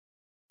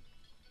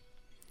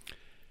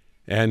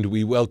And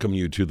we welcome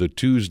you to the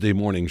Tuesday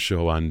morning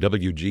show on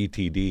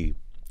WGTD.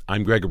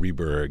 I'm Gregory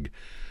Berg.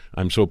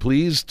 I'm so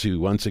pleased to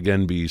once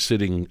again be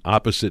sitting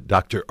opposite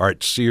Dr.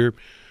 Art Sear,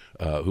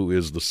 who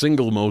is the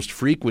single most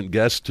frequent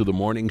guest to the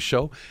morning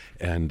show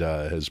and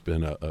has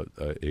been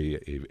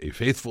a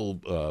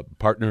faithful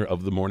partner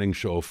of the morning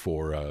show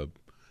for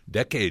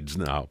decades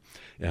now.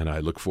 And I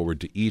look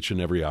forward to each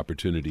and every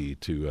opportunity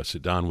to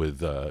sit down with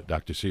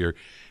Dr. Sear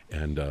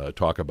and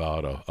talk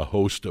about a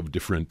host of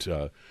different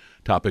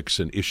topics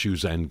and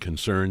issues and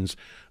concerns.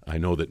 I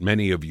know that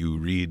many of you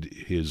read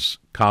his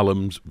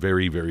columns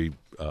very, very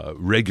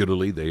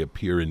regularly. They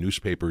appear in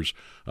newspapers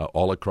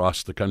all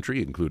across the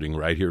country, including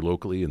right here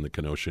locally in the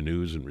Kenosha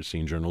News and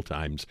Racine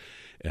Journal-Times.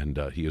 And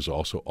he is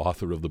also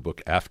author of the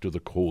book After the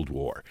Cold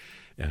War.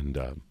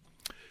 And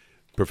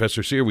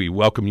Professor Sear, we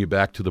welcome you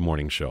back to the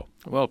morning show.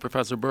 Well,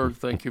 Professor Berg,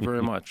 thank you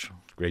very much.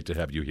 Great to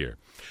have you here.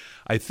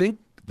 I think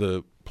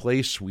the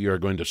place we are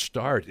going to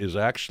start is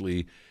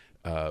actually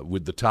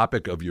with the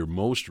topic of your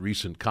most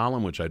recent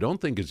column, which I don't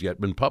think has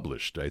yet been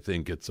published. I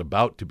think it's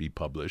about to be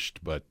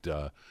published, but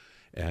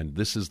and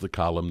this is the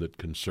column that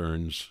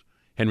concerns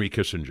Henry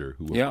Kissinger,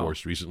 who, of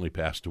course, recently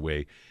passed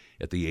away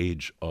at the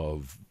age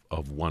of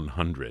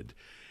 100.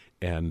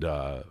 And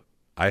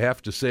I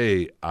have to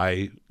say,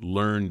 I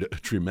learned a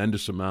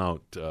tremendous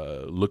amount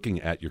looking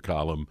at your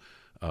column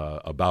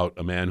about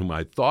a man whom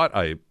I thought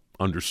I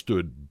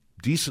understood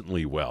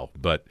decently well,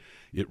 but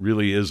it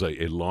really is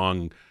a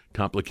long,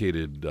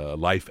 complicated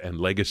life and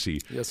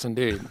legacy. Yes,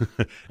 indeed.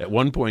 At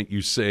one point,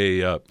 you say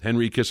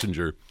Henry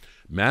Kissinger,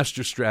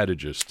 master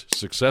strategist,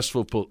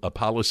 successful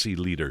policy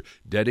leader,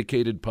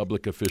 dedicated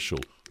public official,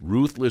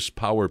 ruthless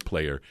power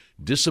player,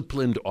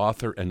 disciplined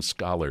author and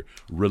scholar,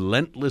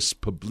 relentless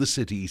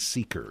publicity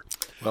seeker.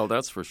 Well,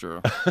 that's for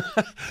sure.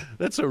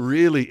 That's a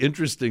really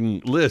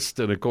interesting list.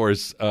 And, of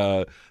course,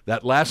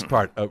 that last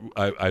part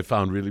I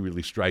found really,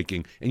 really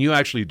striking. And you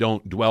actually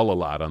don't dwell a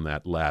lot on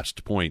that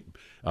last point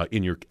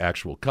in your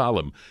actual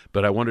column.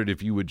 But I wondered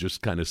if you would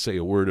just kind of say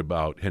a word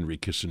about Henry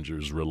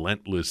Kissinger's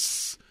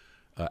relentless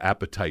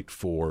appetite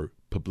for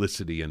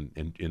publicity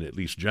and at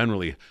least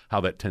generally how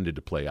that tended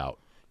to play out.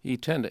 A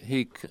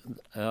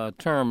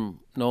term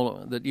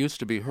that used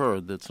to be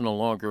heard that's no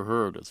longer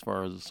heard as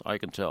far as I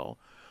can tell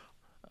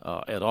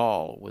at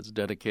all was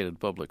dedicated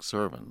public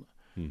servant.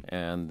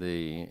 And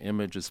the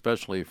image,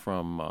 especially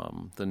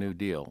from the New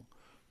Deal,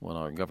 when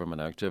our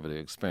government activity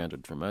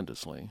expanded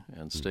tremendously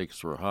and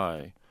stakes were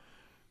high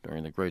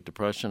during the Great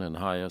Depression and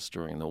highest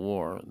during the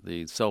war,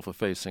 the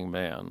self-effacing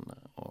man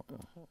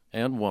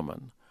and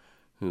woman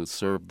who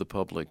served the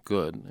public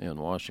good in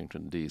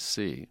Washington,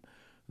 D.C.,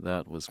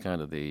 that was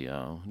kind of the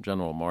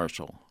General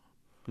Marshal,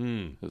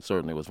 who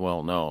certainly was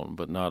well known,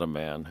 but not a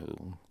man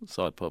who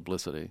sought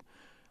publicity.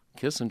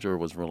 Kissinger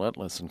was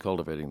relentless in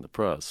cultivating the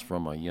press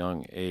from a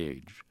young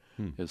age.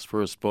 His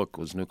first book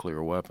was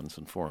Nuclear Weapons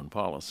and Foreign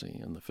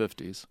Policy in the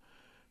 50s,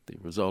 the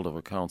result of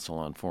a Council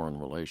on Foreign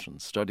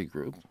Relations study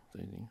group,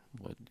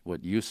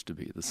 what used to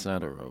be the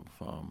center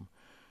of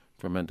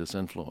tremendous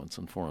influence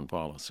in foreign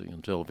policy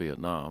until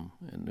Vietnam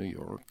in New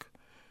York.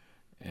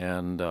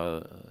 And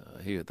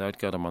that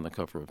got him on the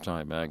cover of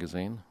Time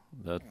magazine.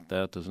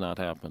 That does not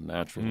happen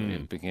naturally.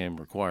 It became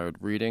required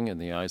reading in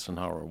the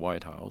Eisenhower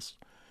White House.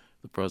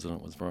 The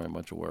president was very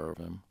much aware of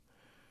him.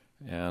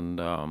 And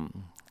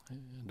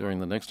during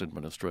the next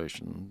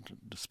administration,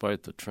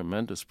 despite the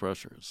tremendous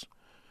pressures,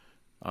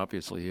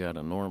 obviously he had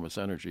enormous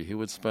energy. He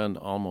would spend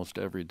almost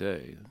every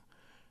day,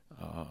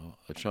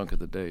 a chunk of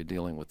the day,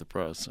 dealing with the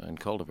press and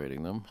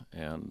cultivating them.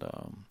 And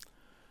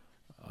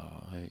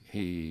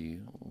he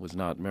was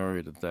not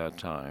married at that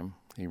time.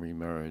 He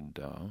remarried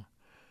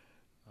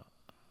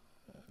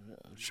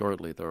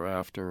shortly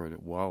thereafter,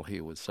 while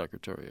he was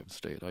Secretary of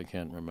State. I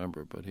can't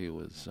remember, but he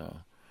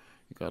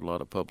got a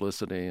lot of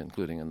publicity,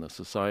 including in the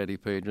society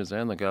pages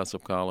and the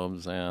gossip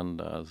columns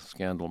and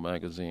scandal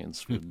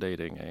magazines for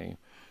dating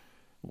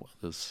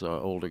this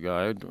older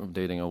guy,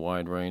 dating a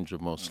wide range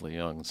of mostly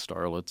young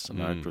starlets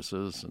and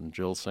actresses, and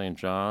Jill St.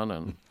 John,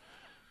 and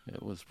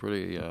it was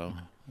pretty. It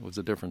was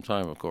a different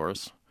time, of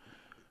course.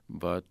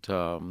 But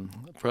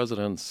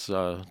presidents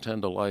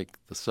tend to like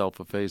the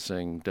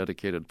self-effacing,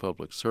 dedicated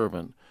public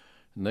servant,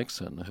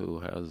 Nixon, who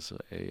has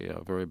a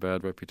very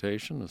bad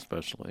reputation,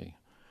 especially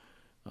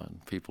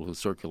on people who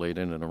circulate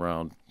in and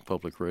around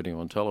public radio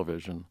and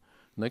television.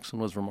 Nixon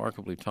was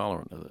remarkably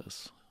tolerant of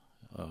this.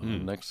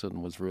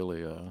 Nixon was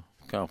really a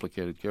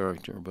complicated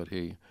character, but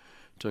he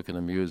took an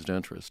amused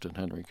interest in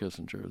Henry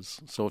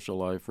Kissinger's social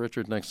life.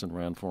 Richard Nixon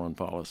ran foreign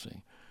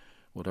policy,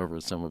 whatever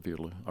some of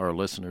our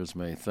listeners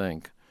may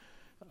think.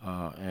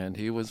 And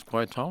he was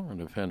quite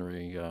tolerant of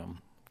Henry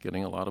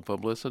getting a lot of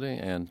publicity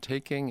and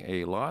taking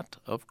a lot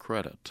of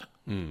credit.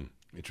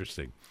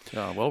 Interesting.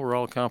 Yeah, well, we're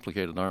all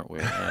complicated, aren't we?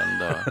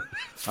 And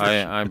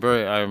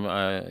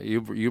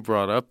you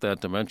brought up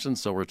that dimension,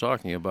 so we're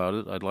talking about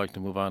it. I'd like to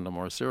move on to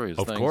more serious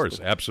things. Of course,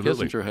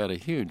 absolutely. Kissinger had a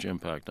huge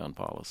impact on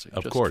policy.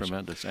 Of just course.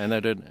 Tremendous. And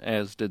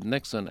as did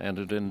Nixon, and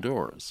it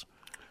endures.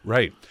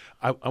 Right.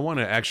 I want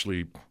to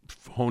actually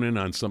hone in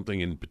on something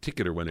in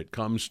particular when it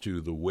comes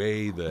to the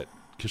way that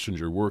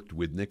Kissinger worked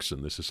with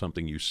Nixon. This is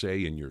something you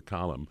say in your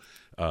column.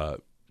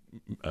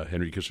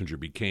 Henry Kissinger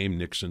became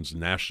Nixon's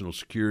national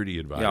security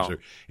advisor,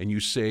 and you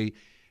say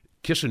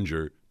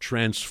Kissinger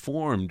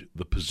transformed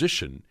the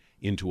position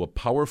into a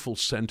powerful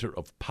center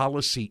of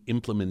policy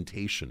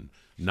implementation,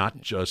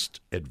 not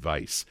just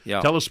advice.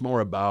 Tell us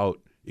more about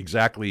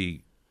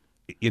exactly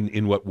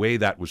in what way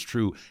that was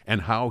true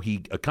and how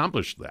he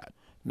accomplished that.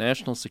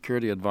 National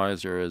Security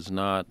Advisor is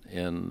not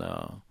in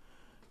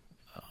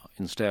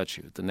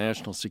statute. The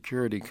National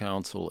Security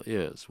Council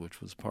is,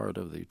 which was part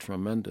of the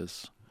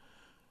tremendous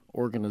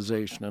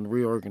organization and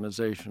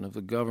reorganization of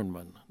the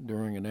government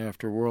during and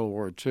after World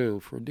War II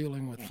for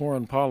dealing with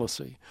foreign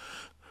policy.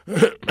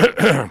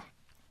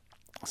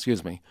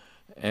 Excuse me.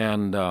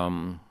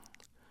 And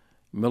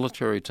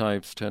military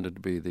types tended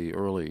to be the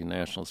early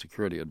national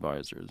security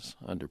advisors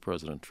under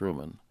President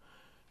Truman.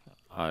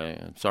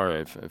 I'm sorry,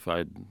 if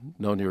I'd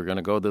known you were going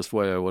to go this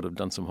way, I would have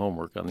done some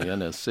homework on the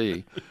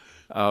NSC.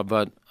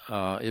 But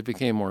it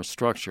became more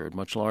structured,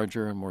 much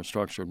larger and more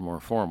structured,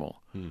 more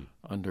formal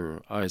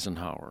under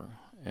Eisenhower.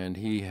 And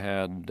he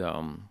had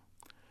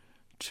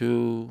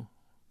 2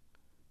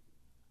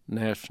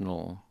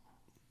 national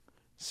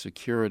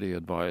security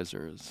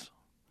advisors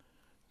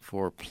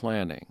for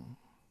planning.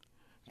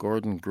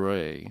 Gordon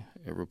Gray,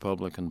 a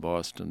Republican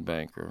Boston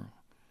banker,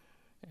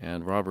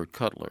 and Robert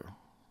Cutler,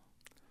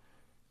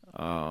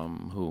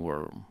 who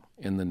were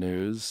in the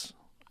news.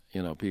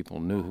 You know, people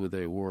knew who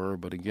they were,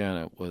 but again,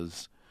 it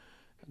was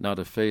not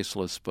a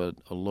faceless but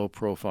a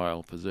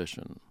low-profile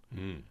position.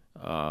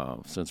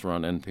 Since we're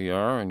on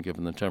NPR and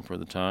given the temper of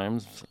the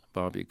times,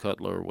 Bobby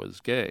Cutler was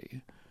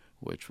gay,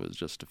 which was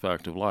just a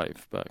fact of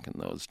life back in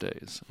those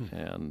days.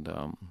 And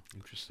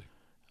interesting.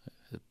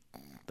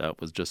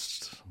 That was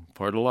just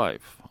part of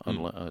life.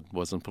 It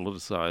wasn't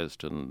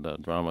politicized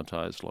and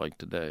dramatized like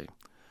today.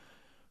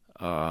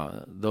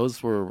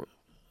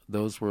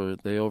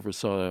 They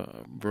oversaw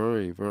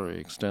very, very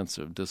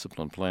extensive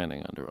discipline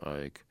planning under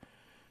Ike.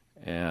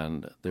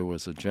 And there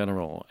was a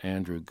General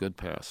Andrew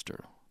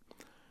Goodpaster,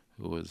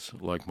 who was,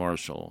 like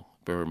Marshall,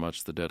 very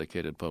much the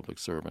dedicated public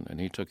servant, and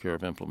he took care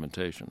of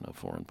implementation of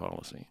foreign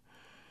policy.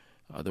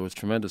 There was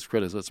tremendous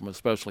criticism,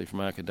 especially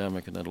from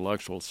academic and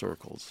intellectual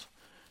circles,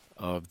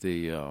 of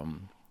the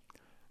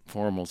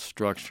formal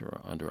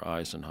structure under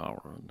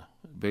Eisenhower. And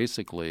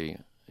basically,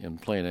 in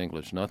plain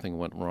English, nothing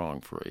went wrong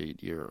for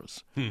 8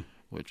 years,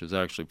 which is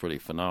actually pretty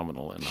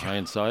phenomenal in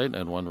hindsight,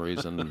 and one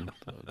reason,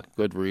 a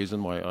good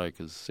reason why Ike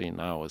is seen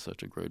now as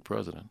such a great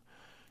president.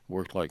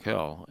 Worked like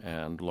hell,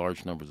 and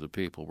large numbers of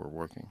people were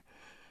working.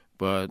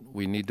 But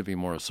we need to be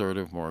more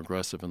assertive, more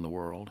aggressive in the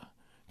world.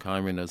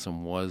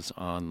 Communism was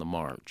on the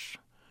march.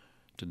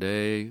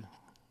 Today,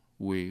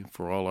 we,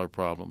 for all our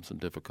problems and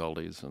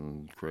difficulties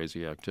and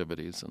crazy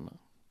activities in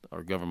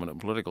our government and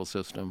political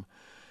system,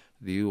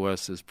 the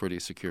U.S. is pretty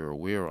secure.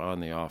 We are on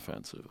the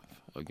offensive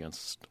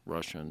against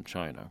Russia and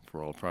China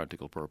for all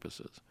practical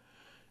purposes.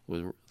 It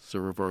was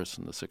the reverse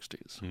in the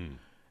 60s.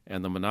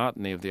 And the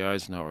monotony of the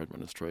Eisenhower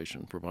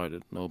administration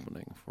provided an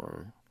opening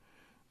for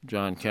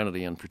John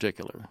Kennedy in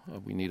particular.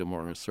 We need a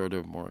more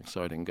assertive, more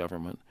exciting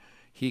government.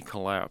 He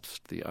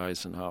collapsed the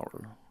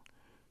Eisenhower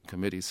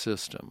committee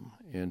system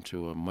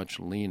into a much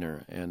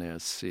leaner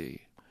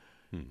NSC.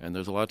 And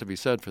there's a lot to be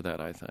said for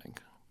that, I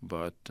think.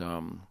 But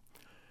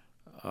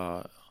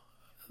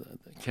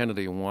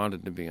Kennedy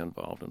wanted to be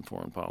involved in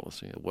foreign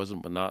policy. It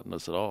wasn't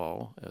monotonous at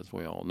all. As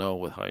we all know,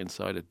 with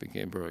hindsight, it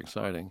became very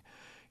exciting.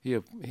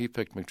 He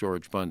picked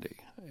McGeorge Bundy,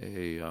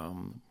 a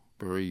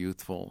very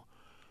youthful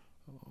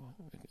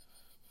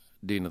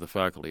dean of the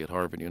faculty at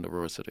Harvard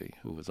University,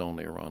 who was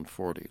only around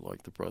 40,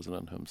 like the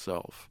president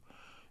himself.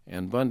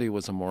 And Bundy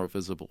was a more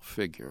visible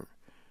figure.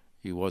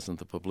 He wasn't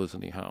the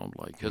publicity hound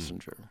like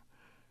Kissinger.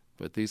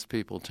 But these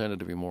people tended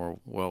to be more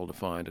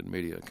well-defined and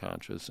media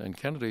conscious. And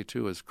Kennedy,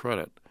 to his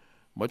credit,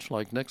 much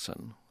like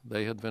Nixon,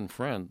 they had been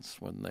friends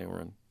when they were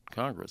in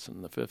Congress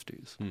in the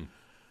 50s.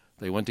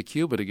 They went to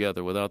Cuba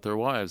together without their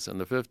wives in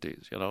the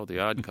 50s, you know, the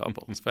odd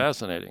couple. It's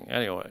fascinating.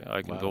 Anyway,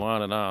 I can go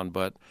on,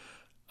 but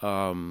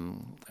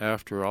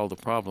after all the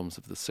problems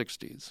of the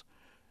 60s,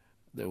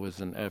 there was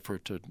an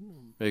effort to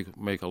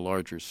make a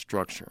larger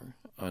structure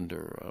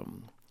under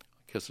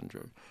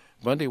Kissinger.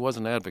 Bundy was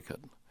an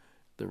advocate.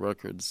 The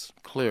record's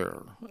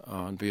clear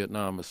on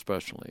Vietnam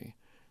especially.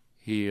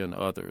 He and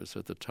others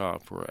at the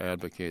top were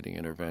advocating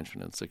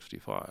intervention in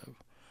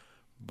 65.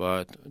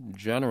 But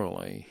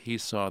generally, he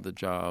saw the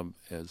job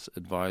as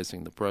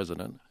advising the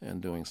president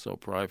and doing so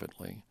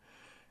privately.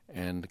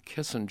 And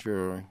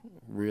Kissinger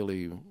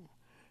really,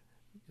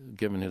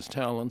 given his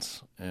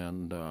talents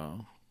and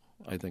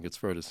I think it's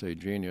fair to say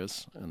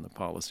genius in the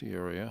policy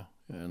area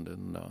and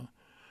in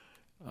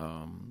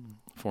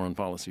foreign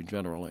policy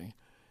generally,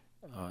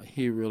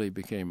 he really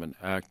became an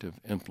active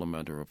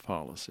implementer of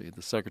policy.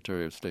 The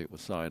Secretary of State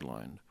was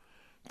sidelined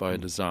by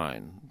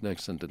design.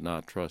 Nixon did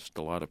not trust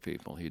a lot of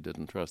people. He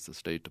didn't trust the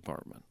State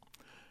Department.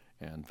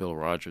 And Bill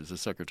Rogers, the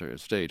Secretary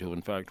of State, who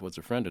in fact was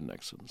a friend of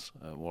Nixon's,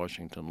 a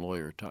Washington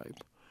lawyer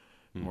type,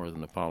 more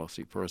than a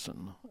policy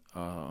person.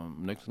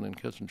 Nixon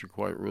and Kissinger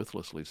quite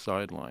ruthlessly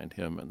sidelined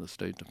him in the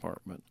State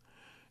Department.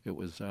 It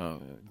was a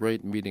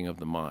great meeting of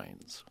the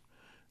minds.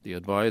 The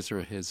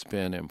advisor has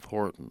been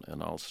important,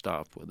 and I'll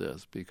stop with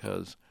this,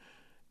 because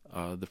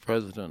the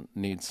president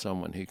needs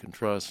someone he can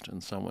trust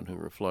and someone who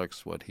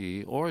reflects what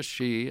he or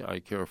she, I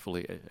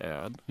carefully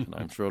add, and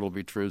I'm sure it'll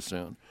be true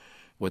soon,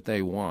 what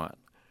they want.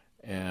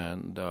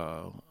 And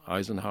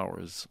Eisenhower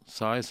is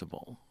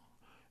sizable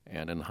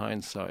and, in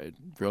hindsight,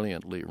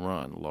 brilliantly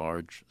run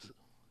large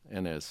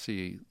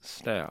NSC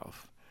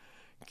staff.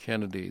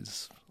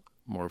 Kennedy's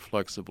more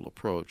flexible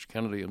approach.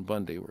 Kennedy and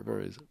Bundy were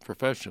very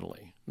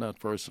professionally, not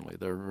personally,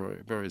 they're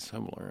very, very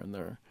similar in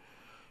their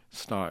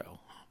style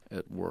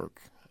at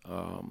work.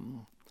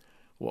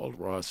 Walt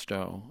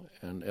Rostow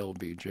and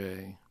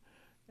LBJ,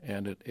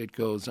 and it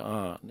goes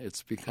on.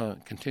 It's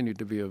continued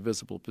to be a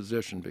visible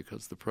position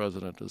because the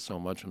president is so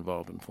much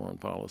involved in foreign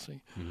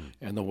policy. Mm-hmm.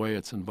 And the way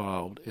it's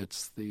involved,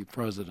 it's the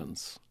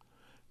president's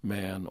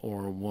man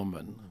or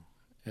woman,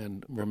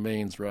 and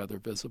remains rather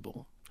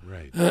visible.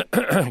 Right.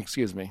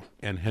 Excuse me.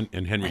 And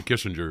Henry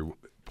Kissinger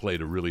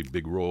played a really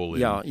big role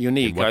in,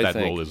 unique, in what I that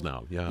think. role is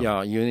now.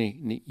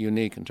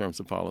 Unique in terms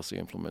of policy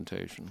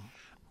implementation.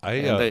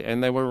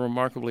 And they were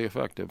remarkably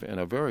effective in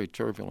a very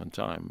turbulent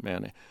time.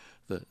 Man,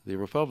 the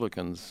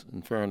Republicans,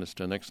 in fairness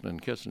to Nixon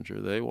and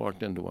Kissinger, they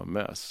walked into a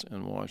mess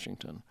in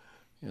Washington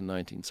in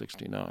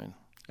 1969.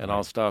 And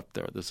I'll stop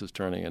there. This is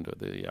turning into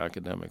the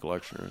academic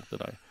lecture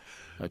that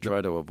I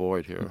try to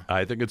avoid here.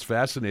 I think it's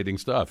fascinating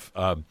stuff.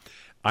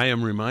 I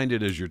am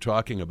reminded, as you're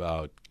talking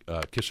about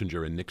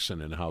Kissinger and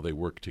Nixon and how they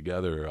worked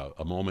together,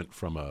 a moment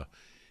from a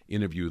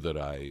interview that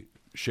I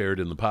shared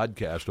in the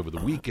podcast over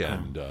the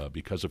weekend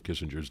because of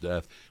Kissinger's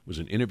death. Was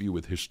an interview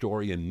with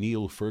historian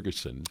Neil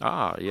Ferguson,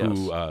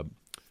 who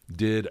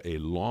did a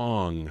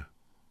long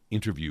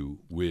interview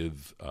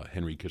with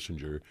Henry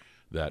Kissinger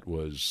that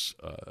was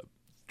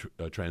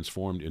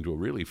transformed into a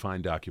really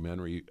fine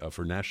documentary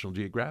for National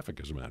Geographic,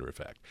 as a matter of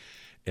fact.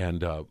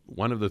 And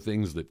one of the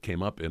things that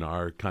came up in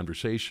our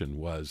conversation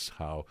was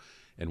how,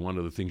 and one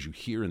of the things you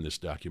hear in this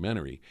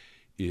documentary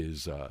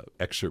is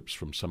excerpts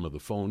from some of the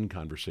phone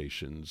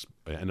conversations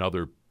and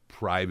other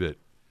private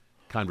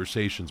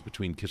conversations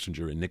between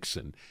Kissinger and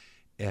Nixon,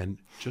 and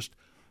just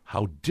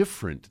how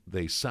different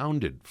they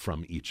sounded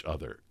from each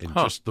other, and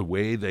just the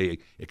way they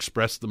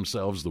expressed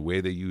themselves, the way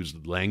they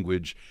used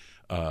language.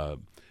 I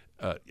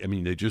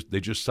mean, they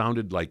just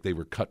sounded like they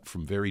were cut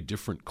from very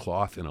different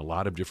cloth in a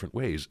lot of different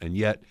ways, and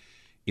yet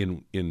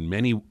in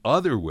many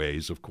other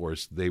ways, of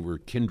course, they were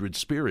kindred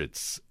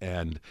spirits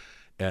and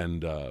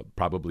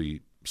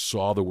probably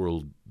saw the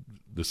world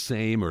the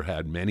same or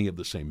had many of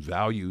the same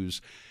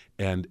values.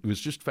 And it was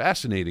just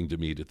fascinating to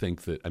me to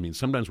think that, I mean,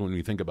 sometimes when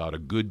we think about a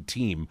good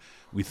team,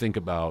 we think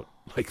about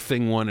like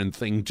Thing 1 and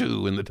Thing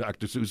 2 in the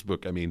Dr. Seuss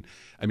book, I mean,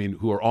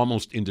 who are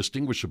almost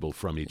indistinguishable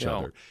from each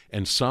other.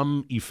 And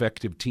some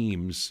effective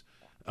teams,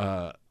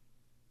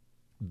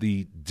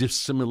 the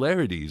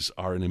dissimilarities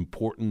are an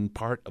important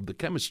part of the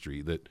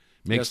chemistry that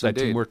makes that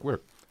teamwork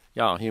work.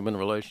 Yeah, human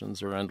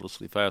relations are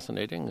endlessly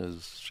fascinating,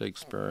 as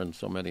Shakespeare and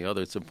so many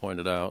others have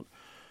pointed out.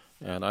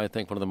 And I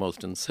think one of the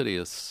most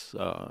insidious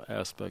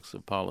aspects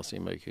of policy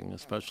making,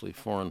 especially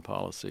foreign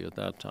policy at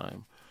that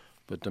time,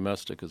 but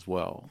domestic as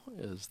well,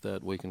 is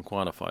that we can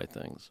quantify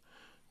things.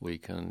 We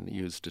can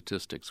use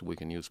statistics. We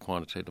can use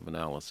quantitative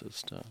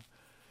analysis to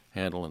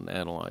handle and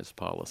analyze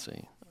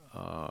policy.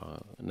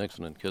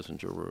 Nixon and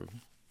Kissinger were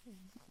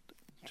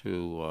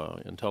too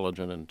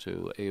intelligent and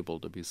too able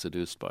to be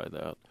seduced by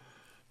that.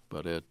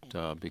 But it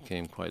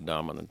became quite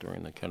dominant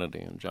during the Kennedy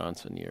and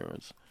Johnson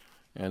years.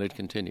 And it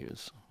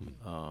continues,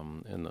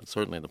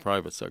 certainly in the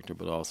private sector,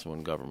 but also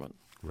in government.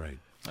 Right.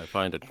 I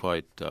find it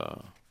quite.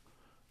 I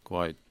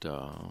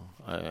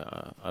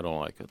don't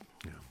like it.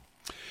 Yeah.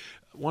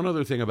 One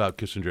other thing about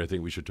Kissinger I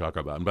think we should talk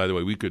about, and by the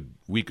way, we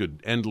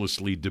could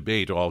endlessly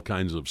debate all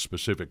kinds of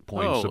specific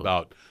points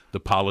about the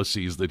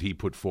policies that he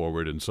put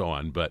forward and so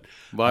on. But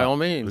by all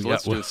means,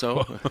 let's do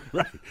so.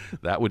 Right,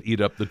 that would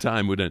eat up the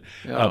time, wouldn't it?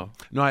 Yeah.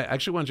 No, I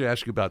actually wanted to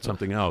ask you about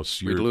something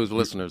else. We'd lose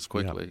listeners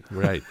quickly. Yeah,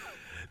 right.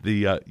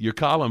 Your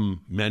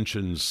column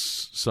mentions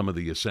some of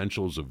the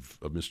essentials of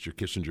Mr.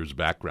 Kissinger's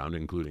background,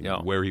 including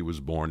where he was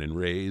born and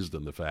raised,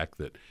 and the fact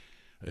that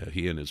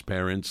he and his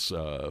parents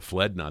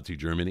fled Nazi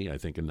Germany, I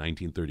think, in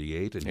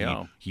 1938,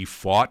 and he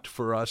fought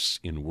for us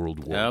in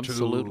World War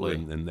II,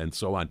 and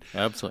so on.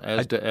 Absolutely,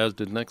 as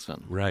did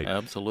Nixon. Right.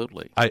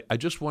 Absolutely. I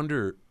just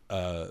wonder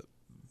the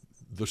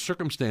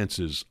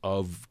circumstances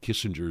of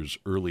Kissinger's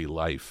early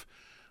life.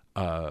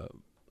 I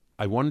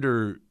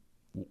wonder,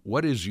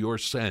 what is your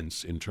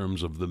sense in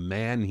terms of the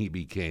man he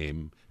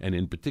became, and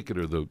in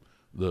particular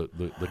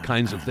the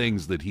kinds of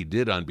things that he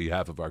did on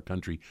behalf of our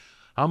country?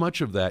 How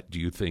much of that do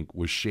you think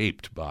was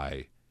shaped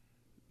by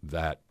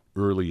that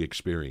early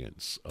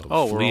experience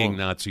of fleeing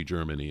Nazi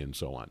Germany and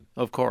so on?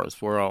 Of course.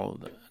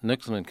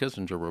 Nixon and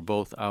Kissinger were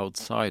both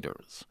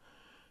outsiders.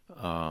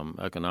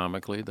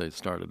 Economically, they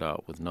started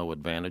out with no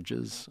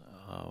advantages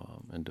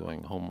in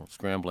doing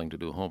scrambling to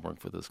do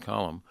homework for this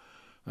column.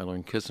 I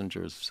learned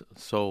Kissinger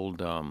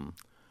sold.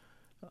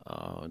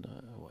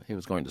 He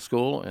was going to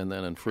school, and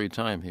then in free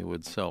time he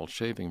would sell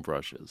shaving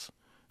brushes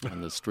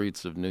on the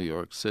streets of New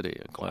York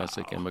City, a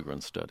classic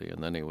immigrant study,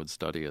 and then he would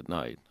study at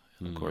night,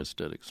 and of course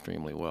did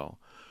extremely well.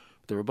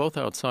 They were both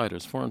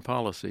outsiders. Foreign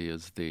policy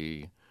is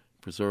the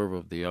preserve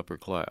of the upper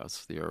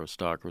class, the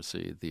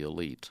aristocracy, the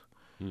elite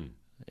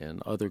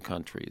in other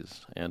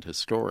countries, and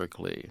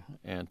historically,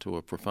 and to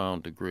a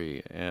profound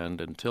degree.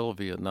 And until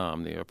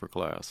Vietnam, the upper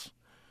class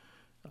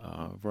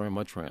very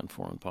much ran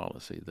foreign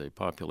policy. They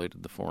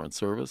populated the Foreign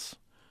Service.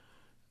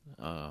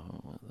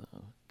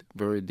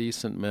 Very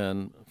decent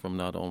men from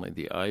not only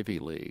the Ivy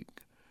League,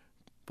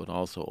 but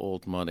also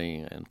old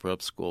money and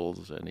prep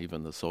schools and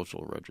even the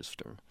social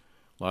register.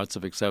 Lots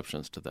of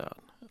exceptions to that.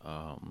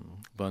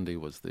 Bundy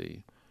was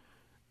the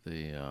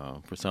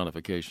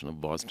personification of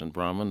Boston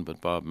Brahmin,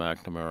 but Bob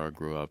McNamara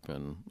grew up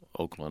in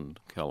Oakland,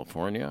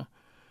 California,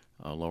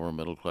 a lower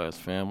middle-class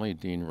family.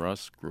 Dean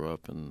Rusk grew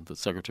up in the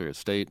Secretary of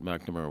State.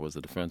 McNamara was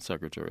the defense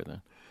secretary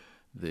then.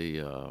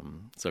 The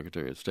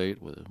Secretary of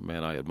State was a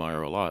man I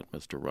admire a lot,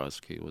 Mr.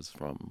 Rusk. He was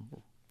from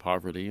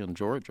poverty in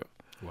Georgia.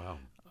 Wow.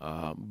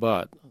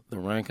 But the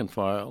rank and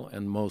file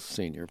and most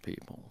senior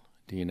people,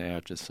 Dean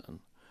Acheson,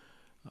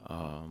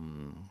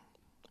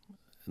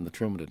 in the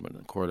Truman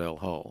administration, Cordell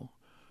Hull,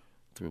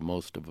 through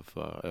most of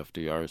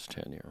FDR's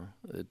tenure,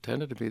 it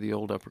tended to be the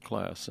old upper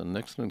class, and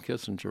Nixon and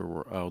Kissinger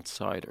were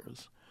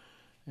outsiders.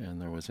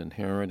 And there was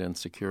inherent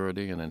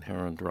insecurity and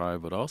inherent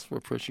drive, but also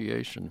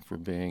appreciation for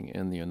being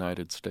in the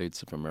United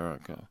States of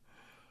America.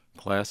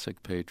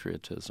 Classic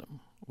patriotism,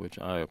 which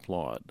I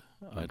applaud.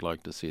 I'd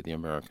like to see the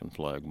American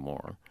flag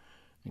more,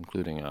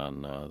 including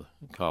on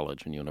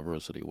college and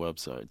university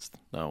websites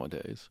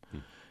nowadays.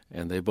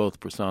 And they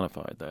both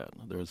personified that.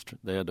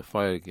 They had to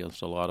fight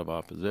against a lot of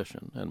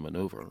opposition and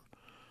maneuver.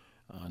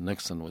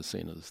 Nixon was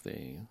seen as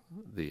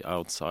the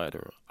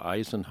outsider.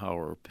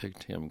 Eisenhower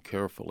picked him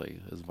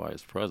carefully as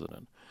vice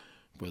president,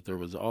 but there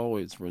was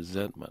always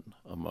resentment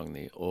among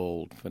the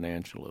old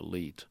financial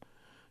elite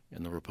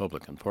in the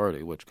Republican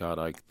Party, which got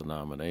Ike the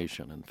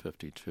nomination in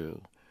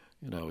 '52.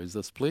 You know, he's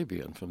this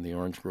plebeian from the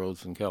orange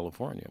groves in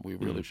California. We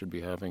really should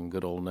be having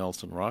good old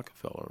Nelson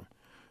Rockefeller,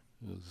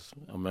 who's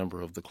a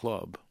member of the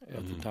club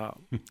at the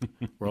top.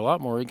 We're a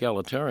lot more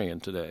egalitarian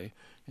today,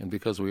 and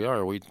because we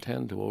are, we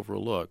tend to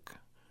overlook,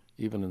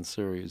 even in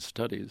serious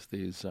studies,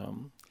 these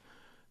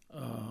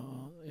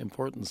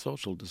important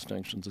social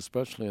distinctions,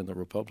 especially in the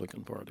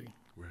Republican Party,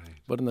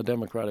 but in the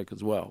Democratic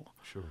as well.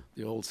 Sure.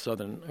 The old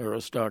Southern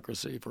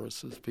aristocracy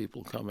versus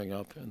people coming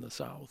up in the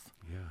South.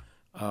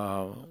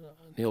 Yeah.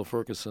 Neil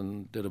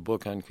Ferguson did a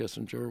book on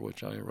Kissinger,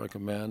 which I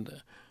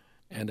recommend,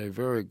 and a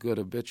very good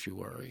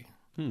obituary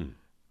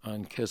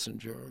on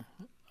Kissinger.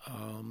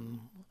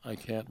 I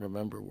can't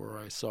remember where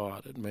I saw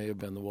it. It may have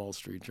been the Wall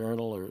Street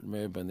Journal or it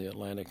may have been the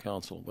Atlantic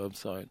Council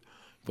website,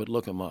 but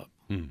look him up.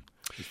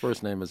 His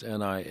first name is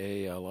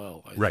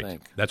Niall, I right.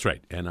 think. That's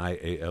right,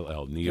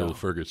 Niall, Neil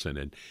Ferguson.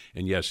 And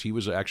yes, he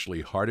was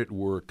actually hard at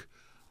work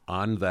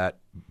on that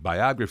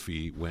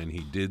biography when he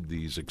did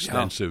these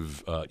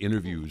extensive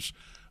interviews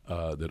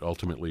that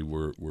ultimately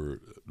were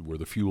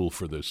the fuel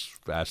for this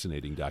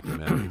fascinating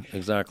documentary.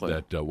 Exactly.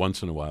 That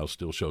once in a while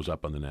still shows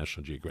up on the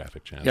National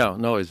Geographic Channel. Yeah,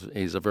 no,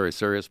 he's a very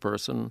serious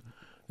person.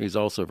 He's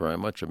also very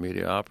much a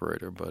media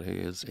operator, but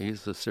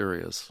he's a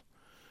serious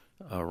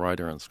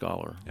writer and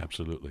scholar.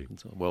 Absolutely.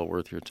 It's well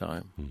worth your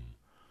time.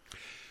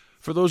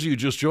 For those of you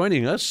just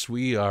joining us,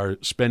 we are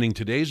spending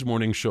today's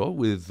morning show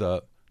with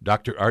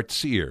Dr. Art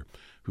Sear,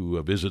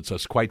 who visits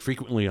us quite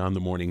frequently on the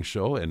morning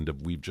show, and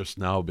we've just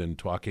now been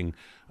talking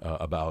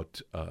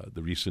about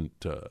the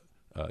recent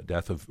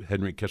death of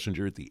Henry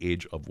Kissinger at the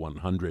age of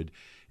 100,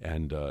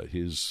 and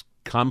his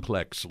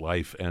complex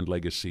life and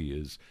legacy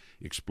is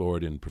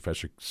explored in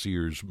Professor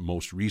Sear's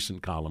most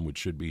recent column, which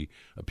should be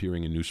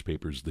appearing in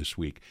newspapers this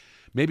week.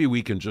 Maybe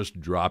we can just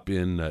drop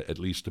in at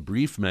least a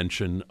brief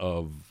mention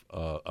of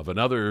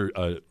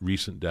another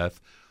recent death,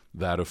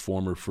 that of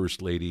former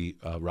First Lady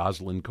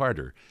Rosalind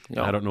Carter.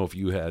 Yeah. I don't know if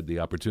you had the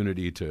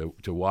opportunity to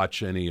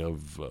watch any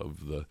of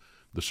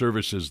the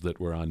services that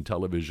were on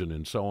television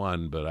and so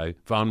on, but I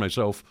found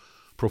myself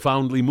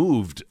profoundly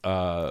moved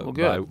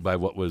by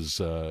what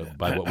was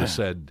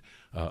said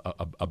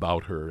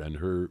about her and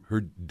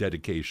her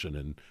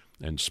dedication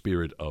and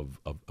spirit of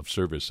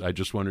service. I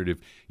just wondered if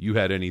you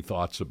had any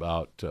thoughts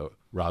about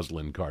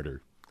Rosalind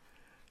Carter.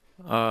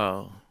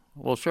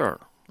 Well,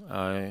 sure.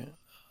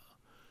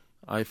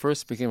 I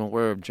first became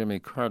aware of Jimmy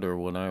Carter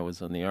when I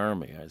was in the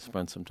Army. I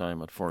spent some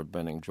time at Fort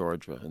Benning,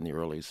 Georgia in the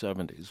early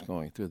 70s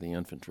going through the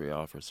infantry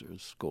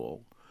officers'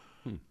 school,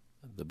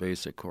 the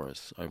basic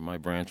course. My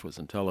branch was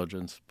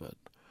intelligence, but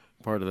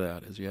part of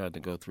that is you had to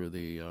go through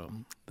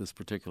this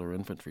particular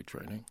infantry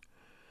training.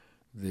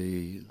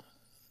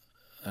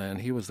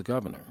 And he was the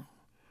governor,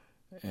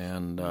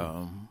 and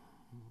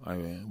I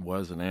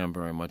was and am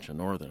very much a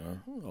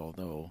Northerner,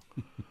 although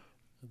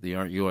the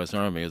U.S.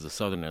 Army is a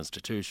Southern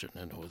institution,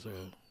 and it was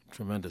a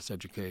tremendous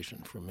education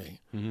for me.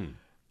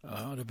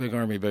 At a big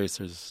Army base,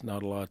 there's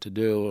not a lot to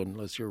do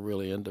unless you're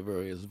really into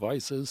various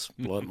vices,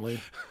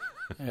 bluntly.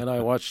 And I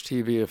watched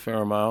TV a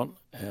fair amount,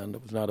 and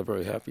it was not a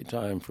very happy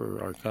time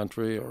for our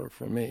country or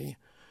for me.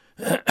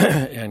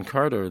 And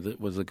Carter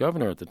was the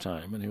governor at the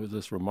time, and he was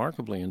this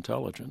remarkably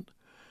intelligent,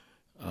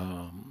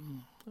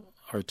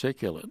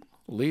 articulate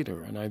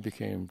leader, and I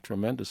became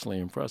tremendously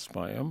impressed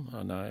by him,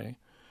 and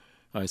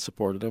I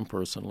supported him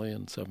personally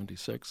in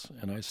 '76,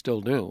 and I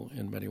still do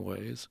in many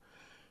ways.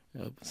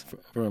 It's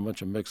very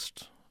much a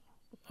mixed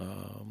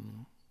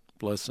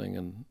blessing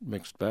and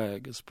mixed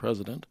bag as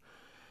president,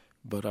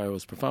 but I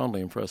was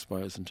profoundly impressed by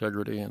his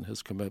integrity and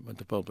his commitment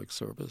to public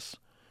service.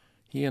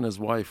 He and his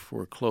wife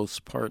were close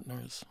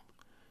partners,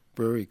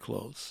 very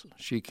close.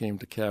 She came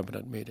to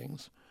cabinet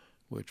meetings,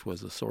 which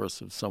was a source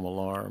of some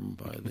alarm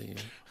by the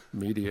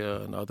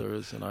media and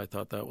others, and I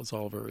thought that was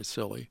all very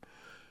silly.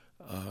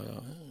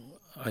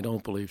 I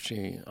don't believe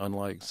she,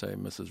 unlike, say,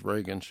 Mrs.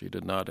 Reagan, she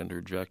did not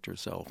interject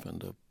herself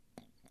into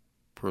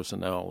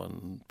personnel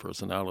and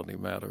personality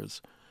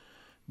matters,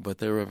 but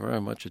they were very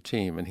much a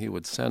team, and he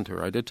would send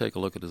her. I did take a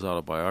look at his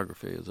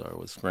autobiography as I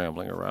was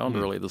scrambling around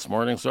early this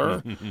morning,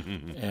 sir,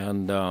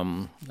 and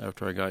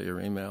after I got your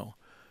email,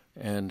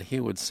 and he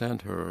would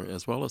send her,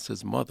 as well as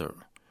his mother,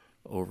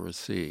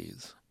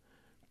 overseas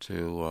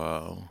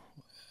to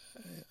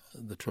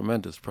the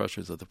tremendous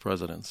pressures of the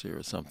presidency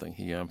are something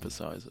he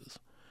emphasizes,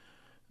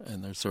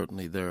 and they're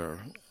certainly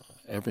there.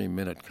 Every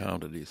minute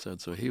counted, he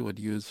said. So he would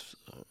use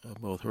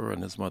both her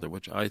and his mother,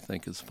 which I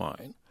think is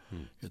fine.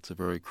 It's a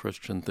very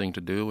Christian thing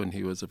to do, and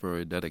he was a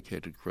very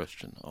dedicated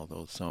Christian,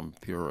 although some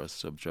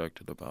purists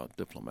objected about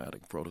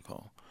diplomatic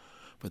protocol.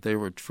 But they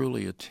were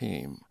truly a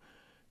team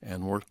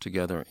and worked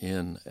together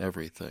in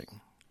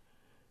everything.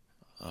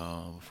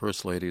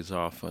 First ladies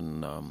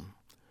often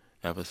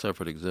have a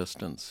separate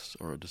existence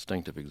or a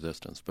distinctive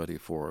existence. Betty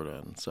Ford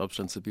on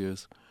substance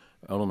abuse.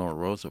 Eleanor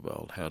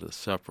Roosevelt had a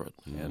separate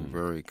and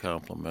very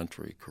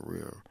complementary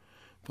career.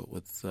 But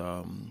with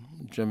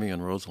Jimmy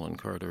and Rosalind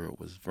Carter, it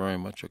was very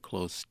much a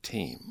close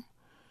team,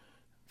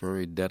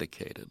 very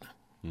dedicated,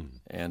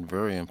 and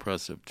very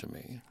impressive to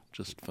me,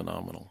 just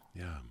phenomenal.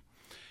 Yeah.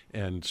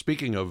 And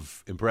speaking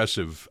of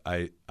impressive,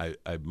 I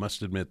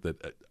must admit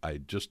that I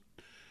just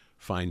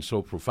find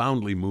so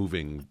profoundly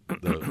moving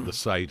the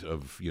sight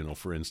of,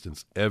 for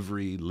instance,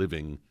 every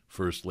living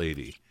First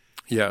Lady.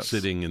 Yes.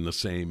 Sitting in the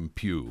same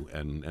pew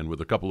and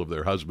with a couple of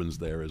their husbands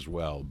there as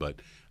well.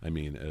 But, I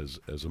mean,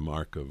 as a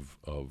mark of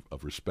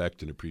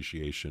respect and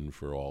appreciation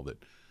for all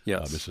that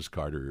Mrs.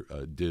 Carter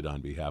did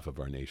on behalf of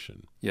our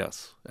nation.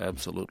 Yes,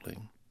 absolutely.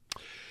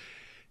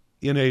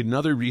 In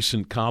another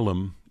recent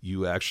column,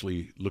 you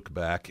actually look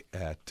back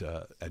at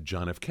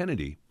John F.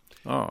 Kennedy.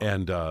 Oh.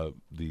 And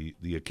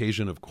the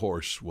occasion, of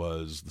course,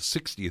 was the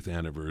 60th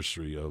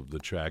anniversary of the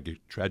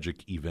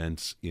tragic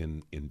events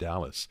in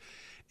Dallas.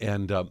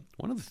 And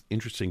one of the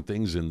interesting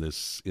things in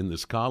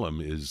this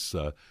column is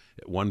at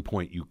one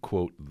point you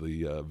quote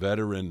the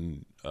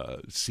veteran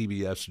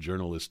CBS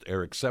journalist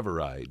Eric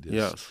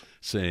Sevareid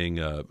saying,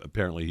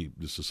 apparently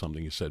this is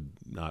something he said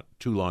not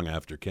too long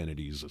after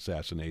Kennedy's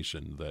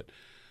assassination,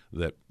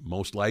 that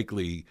most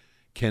likely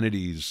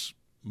Kennedy's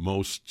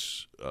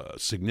most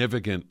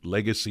significant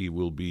legacy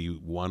will be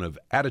one of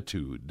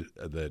attitude,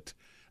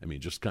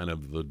 just kind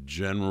of the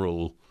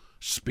general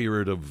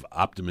spirit of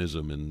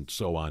optimism and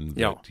so on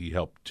that he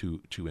helped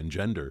to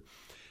engender.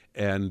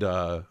 And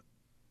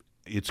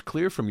it's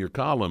clear from your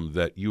column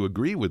that you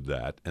agree with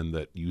that and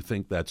that you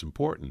think that's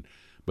important.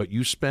 But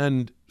you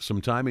spend some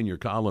time in your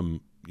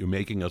column, you're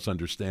making us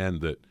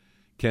understand that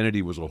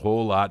Kennedy was a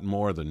whole lot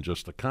more than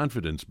just a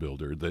confidence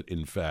builder, that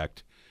in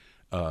fact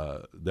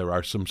there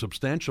are some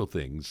substantial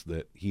things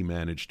that he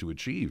managed to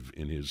achieve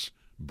in his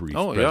brief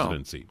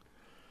presidency.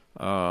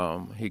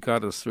 He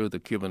got us through the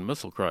Cuban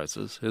Missile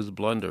Crisis. His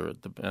blunder,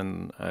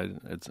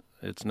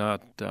 it's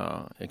not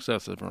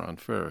excessive or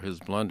unfair, his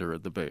blunder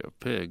at the Bay of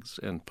Pigs,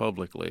 and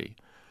publicly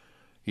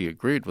he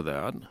agreed with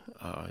that.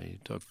 He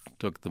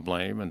took the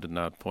blame and did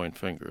not point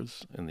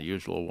fingers in the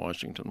usual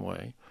Washington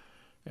way.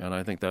 And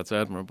I think that's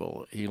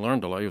admirable. He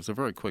learned a lot. He was a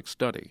very quick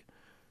study.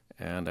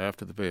 And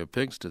after the Bay of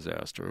Pigs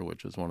disaster,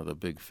 which is one of the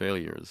big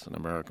failures in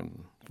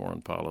American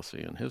foreign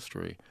policy and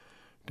history,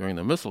 during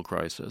the missile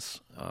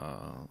crisis,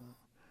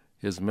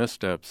 his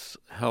missteps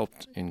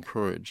helped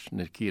encourage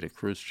Nikita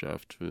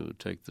Khrushchev to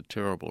take the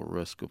terrible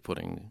risk of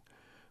putting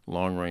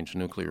long-range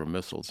nuclear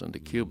missiles into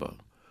Cuba.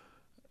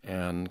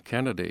 And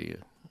Kennedy,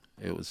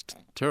 it was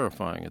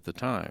terrifying at the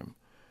time,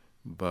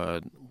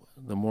 but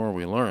the more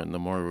we learn, the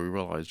more we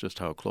realize just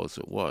how close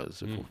it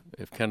was.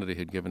 If Kennedy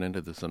had given in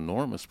to this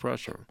enormous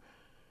pressure,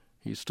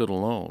 he stood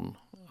alone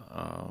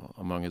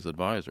among his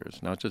advisors,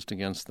 not just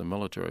against the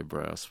military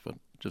brass, but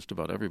just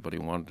about everybody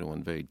wanted to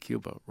invade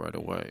Cuba right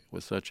away. It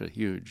was such a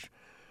huge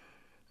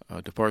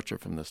departure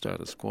from the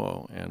status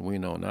quo. And we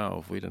know now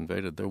if we'd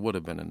invaded, there would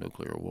have been a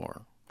nuclear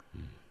war.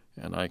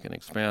 And I can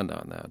expand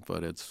on that.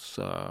 But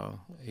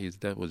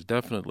that was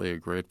definitely a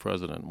great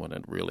president when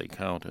it really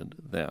counted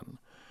then.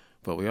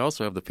 But we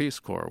also have the Peace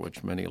Corps,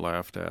 which many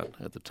laughed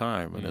at the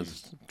time, and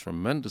is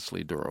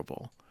tremendously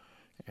durable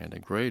and a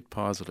great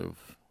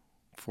positive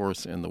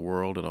force in the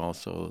world, and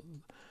also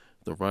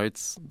the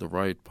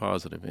right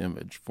positive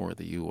image for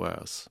the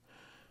U.S.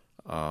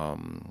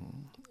 The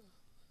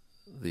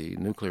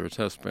nuclear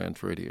test ban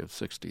treaty of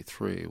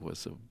 '63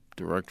 was a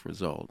direct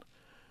result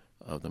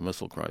of the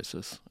missile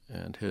crisis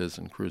and his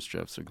and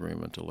Khrushchev's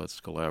agreement to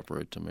let's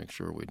collaborate to make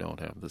sure we don't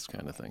have this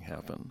kind of thing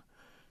happen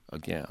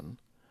again.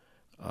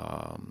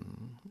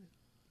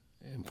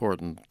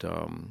 Important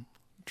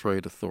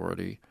trade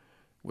authority,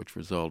 which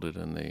resulted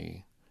in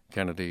the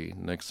Kennedy,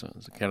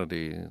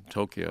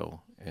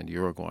 Tokyo, and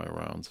Uruguay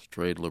rounds,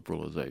 trade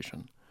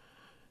liberalization,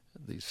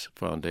 the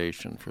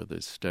foundation for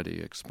the steady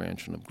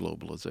expansion of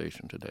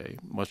globalization today.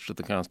 Much to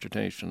the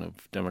consternation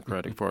of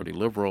Democratic Party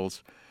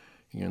liberals,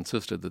 he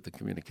insisted that the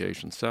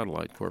Communications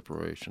Satellite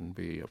Corporation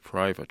be a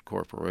private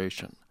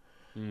corporation,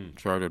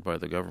 chartered by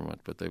the government,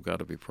 but they've got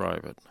to be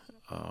private,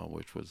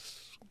 which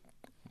was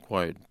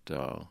quite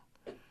a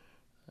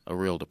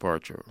real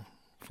departure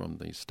from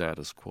the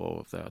status quo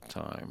of that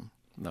time,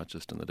 not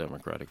just in the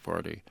Democratic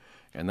Party.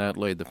 And that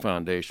laid the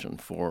foundation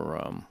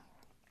for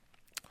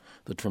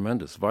the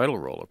tremendous vital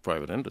role of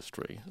private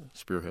industry,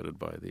 spearheaded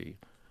by the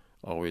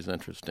always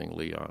interesting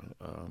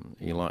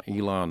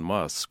Elon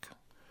Musk,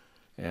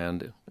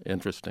 and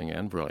interesting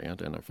and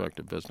brilliant and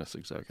effective business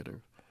executive.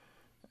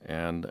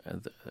 And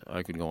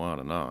I could go on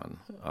and on.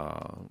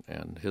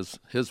 And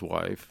his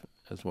wife,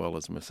 as well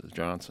as Mrs.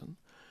 Johnson,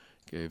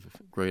 gave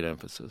great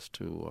emphasis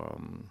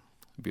to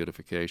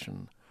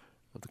beautification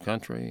of the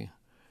country.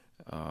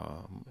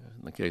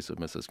 In the case of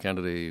Mrs.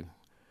 Kennedy,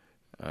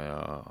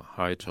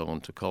 high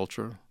tone to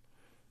culture.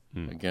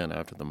 Again,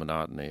 after the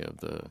monotony of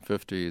the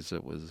 50s,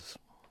 it was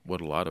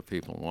what a lot of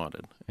people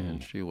wanted.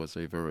 And she was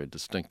a very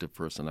distinctive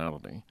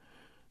personality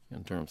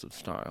in terms of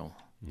style.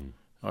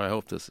 I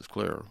hope this is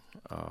clear,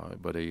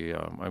 but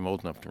I'm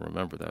old enough to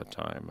remember that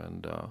time,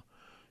 and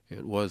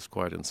it was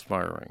quite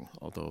inspiring,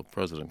 although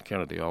President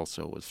Kennedy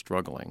also was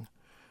struggling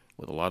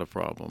with a lot of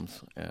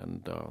problems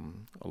and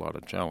a lot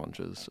of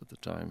challenges at the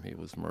time he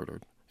was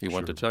murdered. He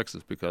went to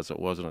Texas because it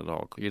wasn't at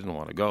all, he didn't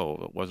want to go.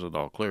 It wasn't at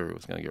all clear he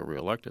was going to get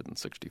reelected in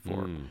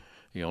 '64.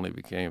 He only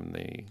became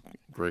the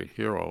great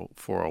hero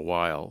for a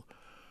while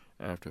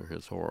after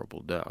his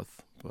horrible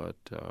death. But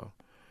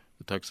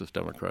the Texas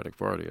Democratic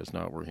Party is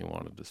not where he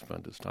wanted to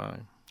spend his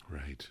time.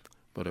 Right.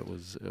 But it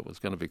was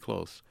going to be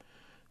close.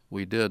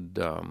 We did,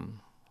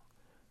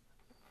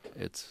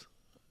 it's,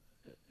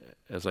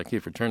 as I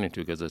keep returning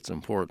to because it's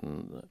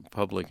important,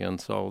 public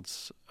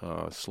insults,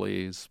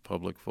 sleaze,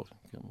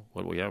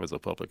 what we have is a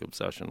public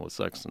obsession with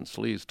sex and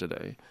sleaze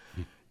today,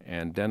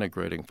 and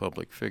denigrating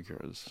public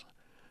figures.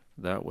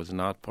 That was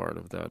not part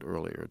of that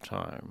earlier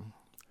time.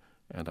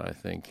 And I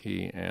think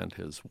he and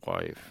his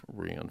wife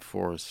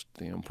reinforced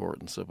the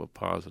importance of a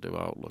positive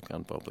outlook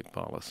on public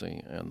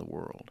policy and the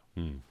world.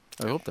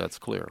 I hope that's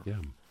clear.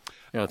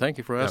 Yeah. Thank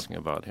you for asking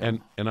about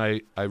him. And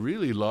I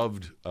really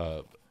loved,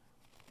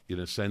 in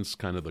a sense,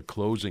 kind of the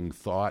closing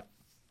thought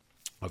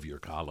of your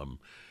column,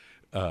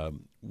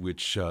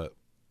 which,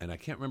 and I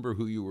can't remember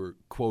who you were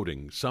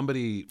quoting.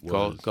 Somebody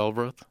was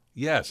Galbraith?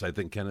 Yes, I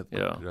think Kenneth.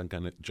 Yeah.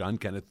 John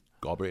Kenneth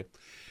Galbraith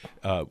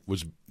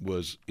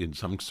was in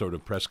some sort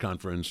of press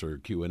conference or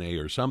Q&A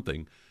or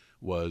something,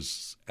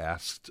 was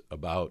asked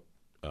about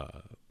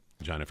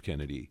John F.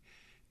 Kennedy,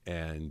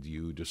 and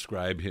you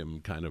describe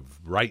him kind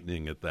of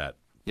brightening at that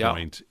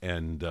point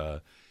and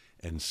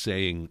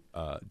saying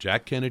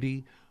Jack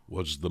Kennedy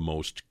was the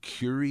most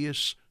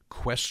curious,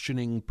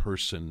 questioning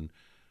person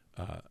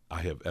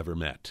I have ever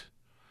met.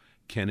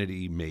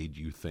 Kennedy made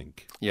you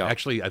think. Yeah.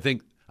 Actually, I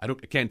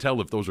can't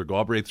tell if those are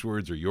Galbraith's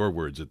words or your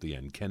words at the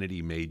end.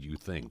 Kennedy made you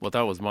think. Well,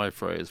 that was my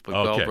phrase, but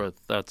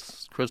Galbraith,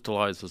 that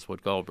crystallizes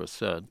what Galbraith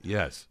said.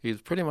 Yes.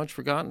 He's pretty much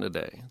forgotten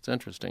today. It's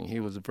interesting. He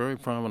was very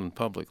prominent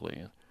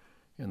publicly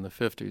in the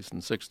 50s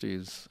and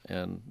 60s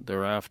and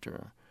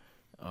thereafter,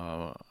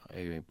 a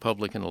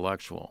public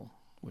intellectual,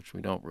 which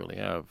we don't really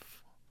have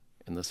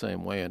in the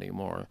same way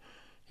anymore.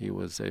 He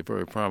was a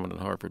very prominent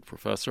Harvard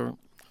professor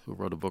who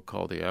wrote a book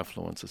called The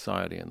Affluent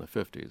Society in the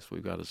 50s.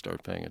 We've got to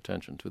start paying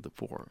attention to the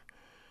poor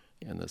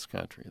in this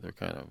country. They're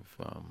kind of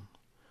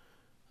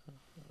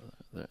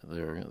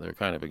they're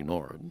kind of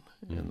ignored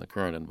in the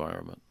current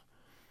environment.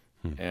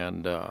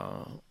 And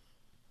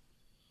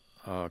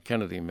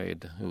Kennedy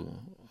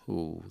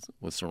who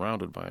was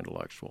surrounded by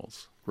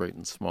intellectuals, great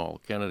and small.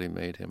 Kennedy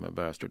made him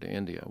ambassador to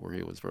India, where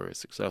he was very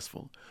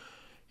successful.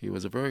 He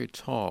was a very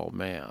tall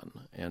man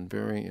and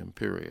very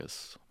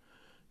imperious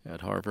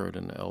at Harvard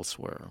and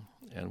elsewhere,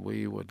 and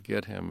we would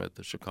get him at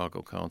the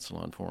Chicago Council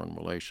on Foreign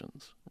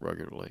Relations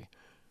regularly.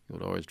 He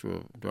would always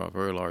draw a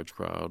very large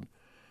crowd.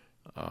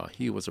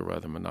 He was a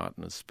rather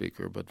monotonous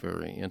speaker, but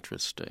very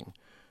interesting,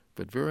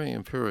 but very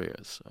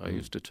imperious. I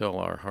used to tell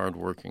our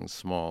hardworking,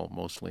 small,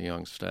 mostly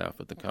young staff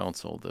at the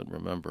council that,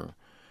 remember,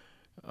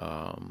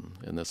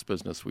 in this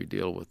business we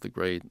deal with the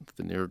great,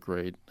 the near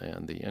great,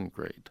 and the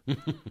ingrate.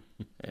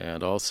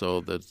 And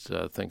also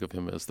that think of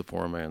him as the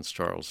poor man's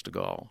Charles de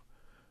Gaulle.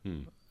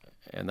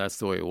 And that's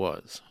the way it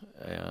was.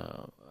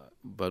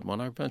 But when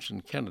I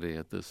mentioned Kennedy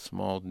at this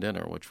small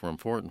dinner, which were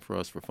important for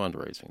us for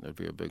fundraising, there'd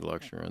be a big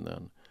lecture, and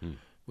then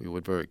we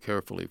would very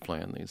carefully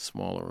plan these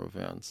smaller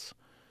events.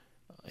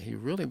 He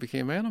really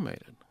became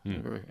animated,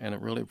 and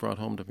it really brought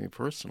home to me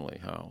personally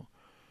how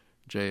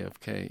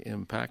JFK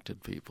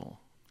impacted people.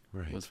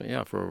 Right.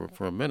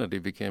 For a minute he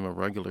became a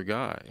regular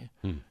guy,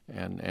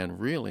 and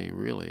really,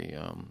 really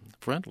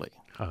friendly.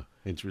 Huh.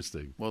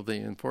 Interesting. Well, the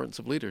importance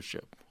of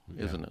leadership,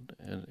 isn't it?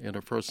 And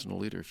interpersonal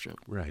leadership.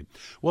 Right.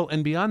 Well,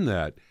 and beyond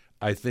that,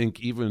 I think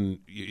even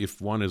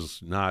if one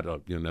is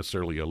not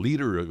necessarily a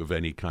leader of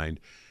any kind,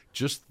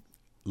 just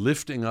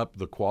lifting up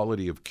the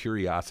quality of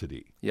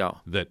curiosity. Yeah.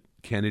 That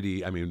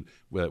Kennedy, I mean,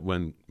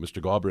 when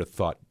Mr. Galbraith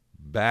thought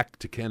back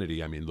to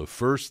Kennedy, I mean, the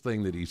first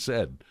thing that he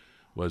said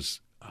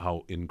was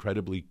how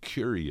incredibly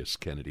curious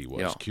Kennedy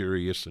was,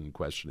 curious and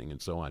questioning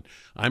and so on.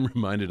 I'm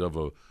reminded of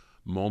a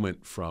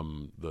moment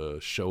from the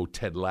show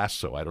Ted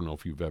Lasso. I don't know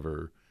if you've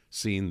ever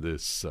seen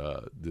this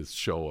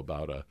show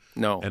about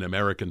an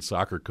American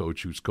soccer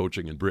coach who's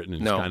coaching in Britain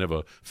and he's kind of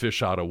a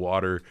fish out of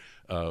water,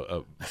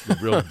 a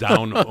real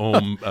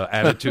down-home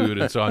attitude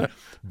and so on,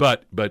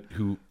 but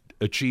who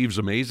achieves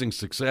amazing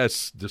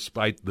success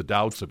despite the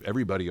doubts of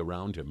everybody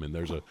around him. And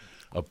there's a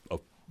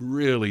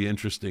really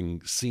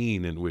interesting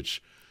scene in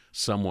which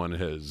someone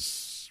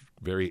has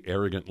very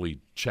arrogantly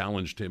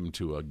challenged him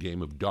to a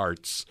game of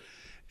darts,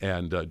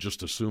 and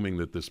just assuming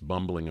that this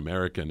bumbling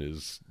American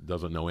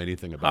doesn't know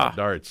anything about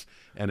darts.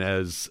 And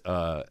as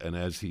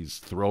he's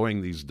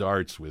throwing these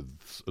darts with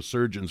a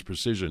surgeon's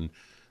precision,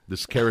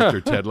 this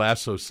character Ted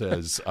Lasso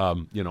says,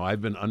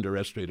 I've been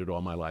underestimated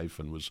all my life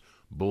and was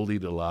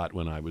bullied a lot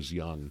when I was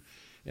young.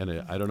 And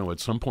I don't know, at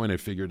some point I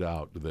figured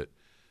out that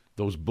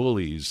those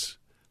bullies,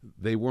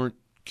 they weren't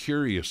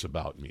curious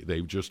about me.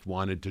 They just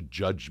wanted to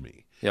judge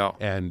me. Yeah.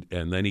 And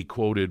then he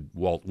quoted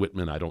Walt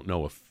Whitman. I don't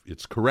know if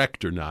it's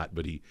correct or not,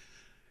 but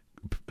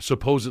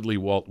supposedly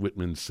Walt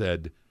Whitman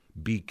said,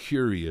 "Be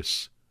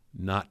curious,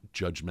 not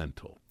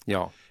judgmental."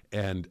 Yeah.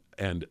 And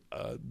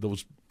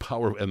those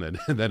power, and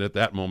then at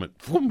that moment,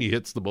 boom, he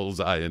hits the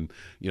bullseye and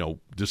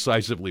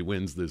decisively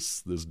wins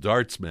this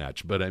darts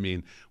match. But I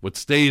mean, what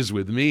stays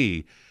with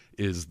me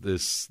is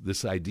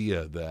this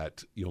idea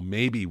that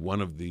maybe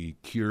one of the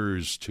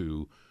cures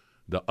to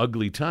the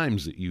ugly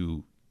times that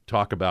you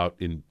talk about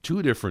in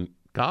two different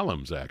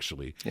columns,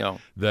 actually,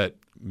 that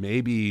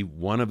maybe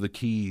one of the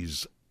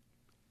keys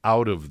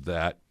out of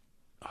that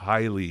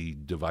highly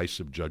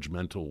divisive,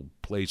 judgmental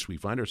place we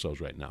find ourselves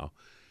right now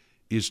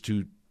is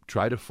to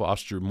try to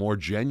foster more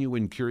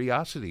genuine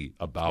curiosity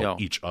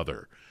about each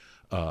other.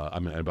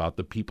 About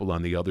the people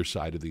on the other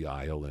side of the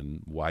aisle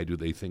and why do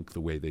they think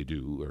the way they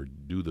do or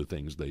do the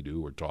things they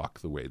do or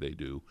talk the way they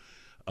do.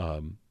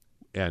 And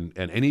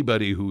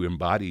anybody who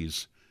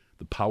embodies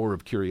the power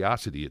of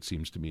curiosity, it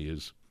seems to me,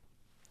 is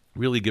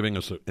really giving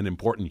us an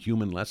important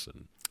human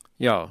lesson.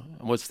 Yeah.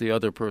 What's the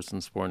other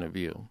person's point of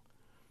view?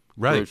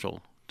 Right.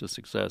 Crucial to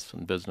success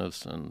in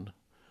business and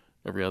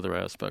every other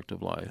aspect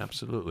of life.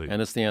 Absolutely.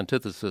 And it's the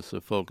antithesis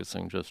of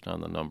focusing just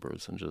on the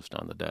numbers and just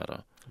on the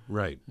data.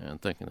 Right.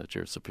 And thinking that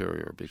you're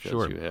superior because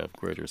Sure. you have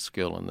greater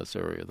skill in this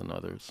area than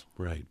others.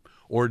 Right.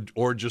 Or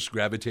just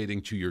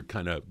gravitating to your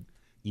kind of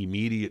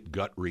immediate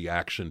gut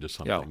reaction to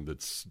something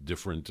that's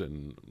different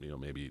and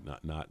maybe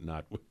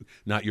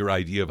not your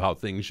idea of how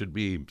things should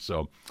be.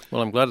 So,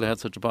 well, I'm glad it had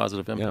such a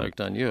positive impact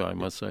on you. I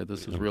must say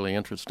this is really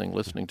interesting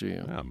listening to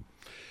you.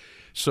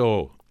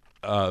 So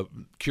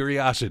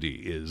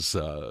curiosity is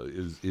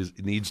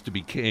needs to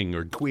be king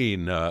or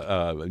queen.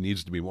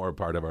 Needs to be more a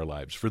part of our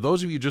lives. For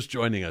those of you just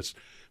joining us,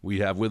 we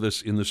have with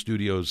us in the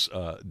studios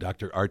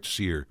Dr. Art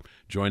Sear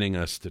joining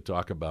us to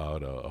talk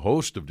about a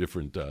host of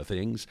different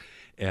things.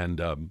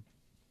 And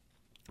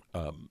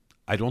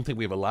I don't think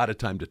we have a lot of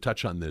time to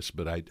touch on this,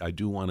 but I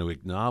do want to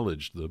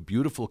acknowledge the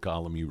beautiful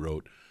column you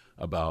wrote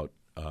about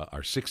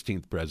our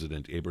 16th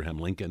president, Abraham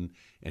Lincoln,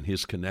 and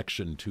his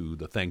connection to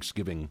the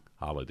Thanksgiving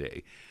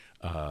holiday.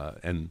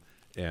 And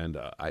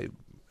I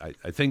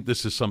think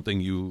this is something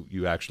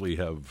you actually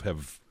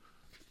have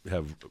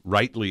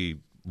rightly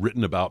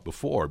written about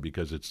before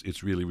because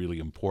it's really, really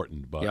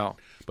important.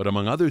 But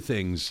among other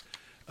things,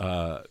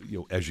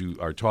 as you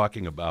are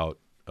talking about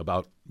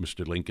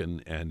Mr.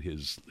 Lincoln and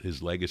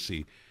his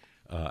legacy,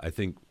 I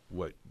think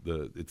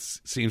it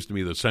seems to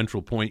me the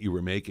central point you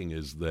were making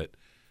is that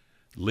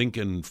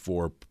Lincoln,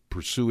 for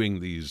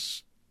pursuing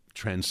these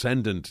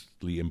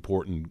transcendently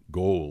important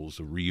goals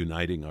of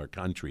reuniting our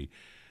country,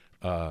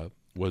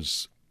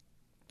 was,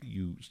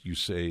 you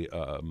say,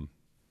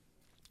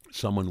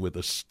 someone with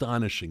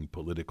astonishing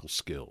political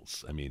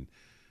skills. I mean,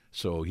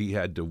 so he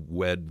had to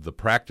wed the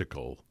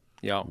practical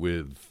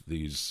with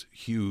these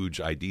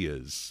huge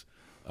ideas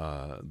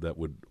that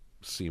would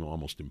seem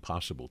almost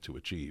impossible to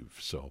achieve.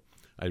 So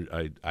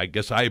I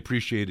guess I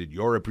appreciated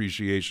your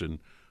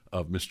appreciation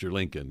of Mr.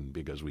 Lincoln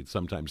because we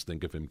sometimes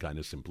think of him kind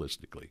of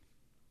simplistically.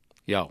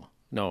 Yeah.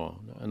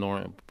 No,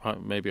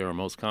 maybe our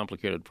most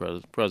complicated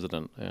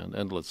president and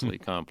endlessly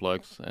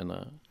complex and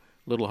a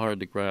little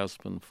hard to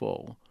grasp in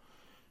full.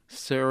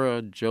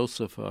 Sarah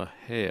Josepha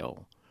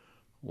Hale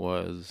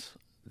was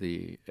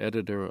the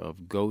editor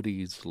of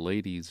Godey's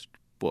Ladies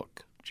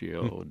Book,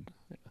 Godoy,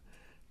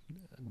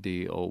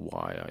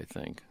 I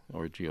think,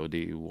 or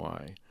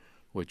Godey,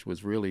 which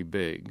was really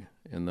big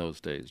in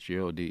those days,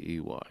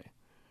 Godey,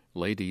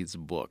 Ladies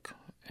Book,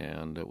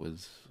 and it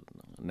was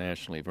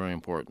nationally very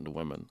important to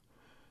women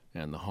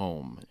and the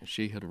home.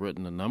 She had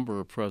written a number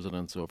of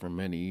presidents over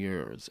many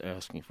years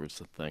asking for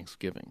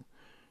Thanksgiving,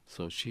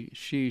 so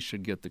she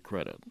should get the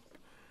credit.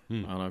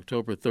 On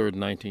October 3rd,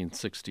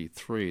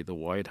 1963, the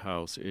White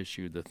House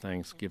issued the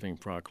Thanksgiving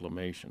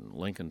Proclamation.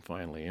 Lincoln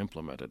finally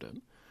implemented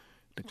it,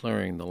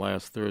 declaring the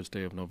last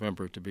Thursday of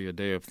November to be a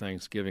day of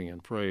thanksgiving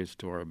and praise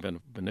to our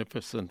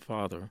beneficent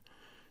Father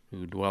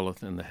who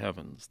dwelleth in the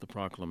heavens. The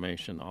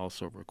proclamation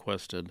also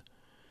requested,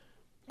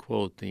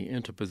 quote, the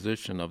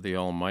interposition of the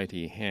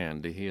Almighty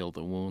hand to heal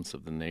the wounds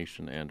of the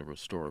nation and to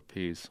restore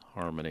peace,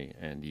 harmony,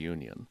 and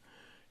union.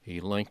 He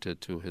linked it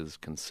to his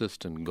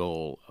consistent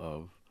goal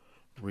of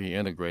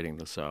reintegrating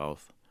the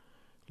South.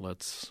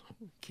 Let's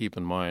keep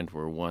in mind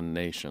we're one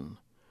nation,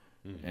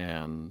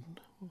 and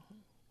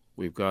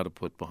we've got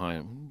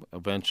to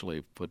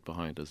eventually put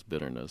behind us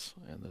bitterness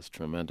and this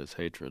tremendous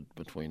hatred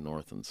between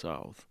North and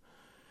South.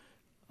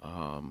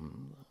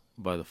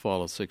 By the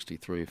fall of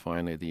 '63,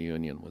 finally the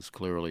Union was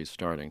clearly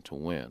starting to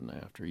win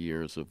after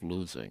years of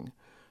losing.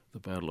 The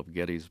Battle of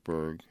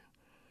Gettysburg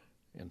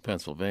in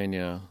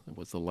Pennsylvania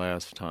was the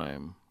last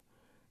time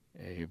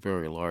a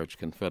very large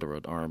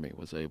Confederate army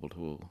was able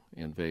to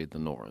invade the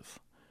North.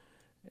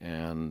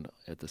 And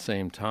at the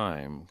same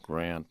time,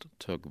 Grant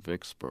took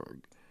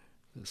Vicksburg,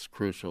 this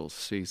crucial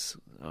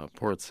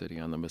port city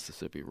on the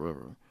Mississippi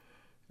River,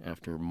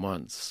 after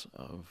months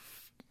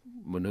of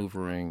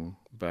maneuvering,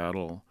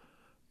 battle.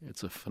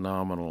 It's a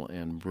phenomenal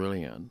and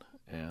brilliant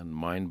and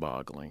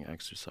mind-boggling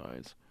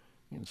exercise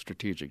in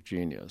strategic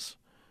genius.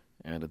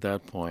 And at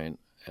that point,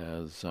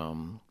 as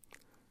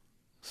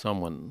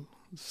someone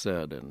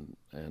said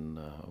in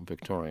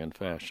Victorian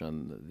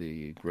fashion,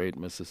 the great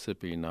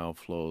Mississippi now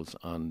flows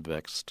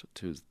unvexed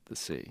to the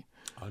sea.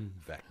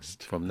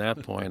 Unvexed. From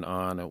that point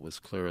on, it was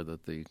clear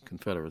that the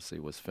Confederacy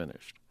was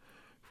finished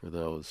for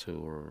those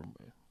who were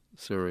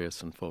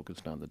serious and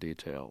focused on the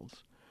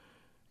details.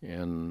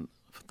 In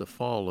the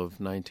fall of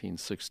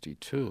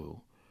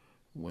 1962,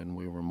 when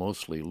we were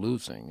mostly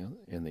losing,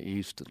 in the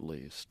East at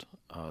least,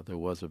 there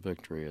was a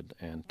victory at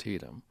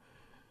Antietam.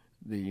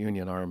 The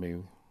Union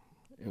Army,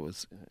 it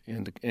was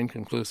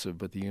inconclusive,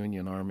 but the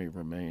Union Army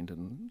remained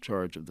in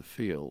charge of the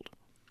field.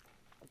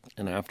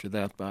 And after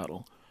that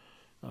battle,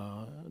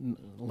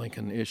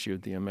 Lincoln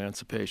issued the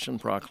Emancipation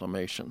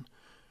Proclamation,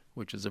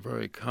 which is a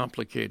very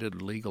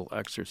complicated legal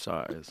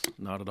exercise,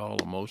 not at all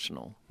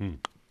emotional.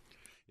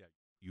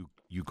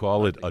 You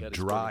call it a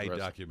dry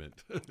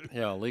document.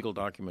 Yeah, a legal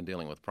document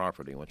dealing with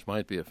property, which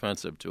might be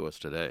offensive to us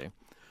today.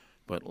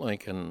 But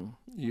Lincoln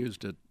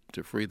used it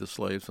to free the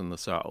slaves in the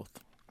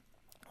South.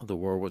 The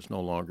war was no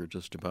longer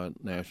just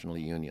about national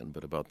union,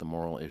 but about the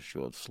moral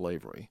issue of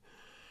slavery.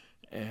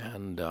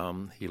 And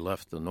he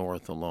left the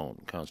North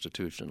alone.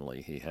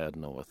 Constitutionally, he had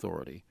no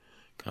authority.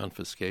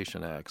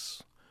 Confiscation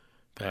acts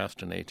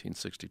passed in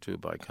 1862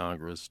 by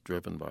Congress,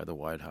 driven by the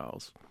White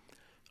House,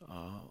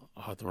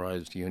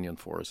 authorized Union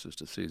forces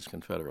to seize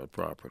Confederate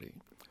property,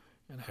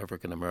 and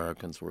African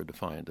Americans were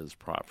defined as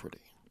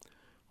property,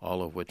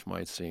 all of which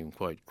might seem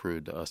quite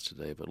crude to us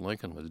today, but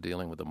Lincoln was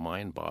dealing with a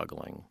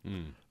mind-boggling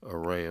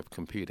array of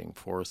competing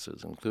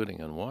forces, including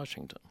in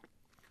Washington.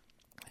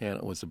 And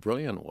it was a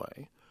brilliant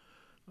way.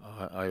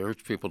 I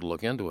urge people to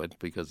look into it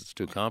because it's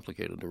too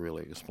complicated to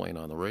really explain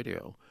on the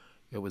radio.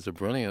 It was a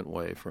brilliant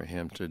way for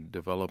him to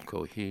develop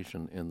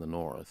cohesion in the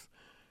North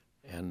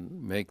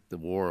and make the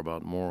war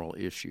about moral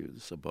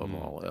issues above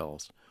all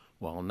else,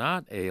 while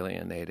not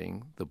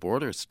alienating the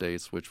border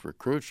states, which were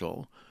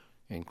crucial,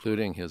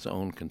 including his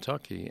own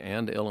Kentucky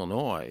and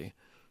Illinois,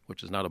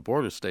 which is not a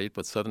border state,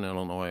 but southern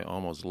Illinois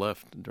almost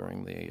left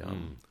during the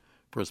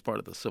first part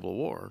of the Civil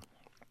War,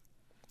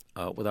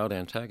 without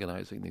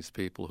antagonizing these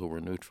people who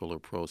were neutral or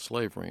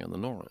pro-slavery in the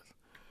North.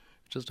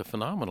 Just a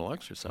phenomenal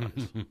exercise.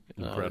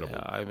 Incredible.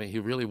 I mean, he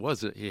really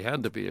was. He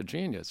had to be a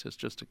genius. It's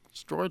just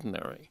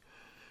extraordinary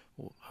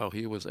how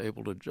he was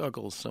able to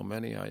juggle so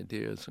many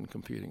ideas and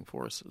competing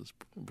forces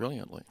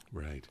brilliantly.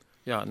 Right.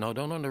 Yeah, no,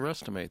 don't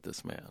underestimate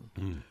this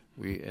man.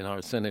 We, in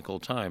our cynical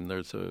time,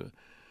 there's a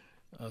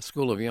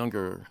school of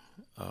younger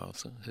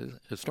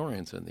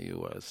historians in the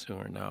U.S. who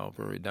are now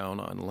very down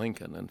on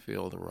Lincoln and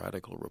feel the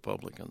radical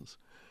Republicans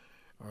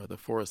are the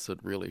force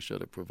that really should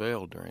have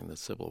prevailed during the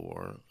Civil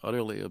War.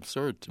 Utterly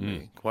absurd to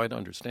me, quite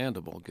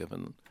understandable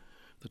given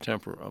the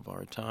temper of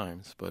our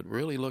times, but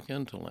really look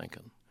into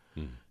Lincoln.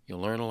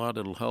 You'll learn a lot.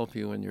 It'll help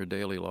you in your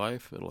daily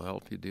life. It'll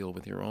help you deal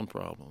with your own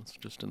problems.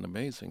 Just an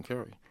amazing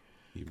carry.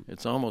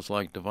 It's almost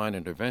like divine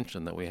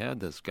intervention that we had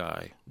this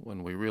guy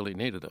when we really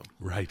needed him.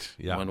 Right,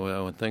 yeah.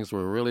 When things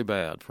were really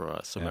bad for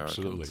us Americans.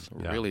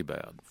 Absolutely. Yeah. Really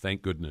bad.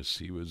 Thank goodness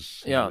he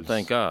was.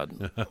 Thank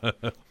God.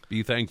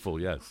 Be thankful,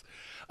 yes.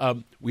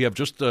 We have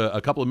just a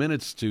couple of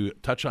minutes to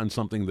touch on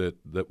something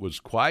that was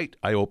quite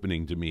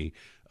eye-opening to me.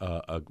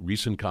 a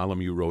recent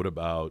column you wrote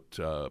about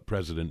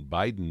President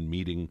Biden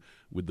meeting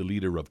with the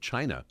leader of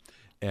China,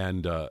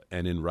 and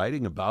in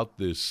writing about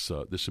this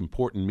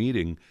important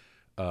meeting,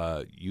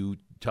 you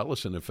tell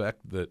us in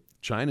effect that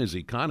China's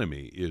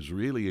economy is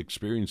really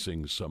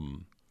experiencing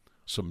some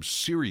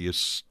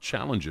serious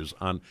challenges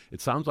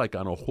it sounds like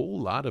on a whole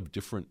lot of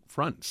different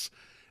fronts,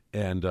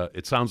 and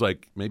it sounds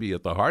like maybe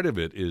at the heart of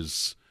it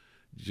is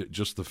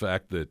just the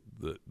fact that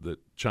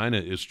China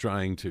is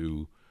trying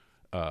to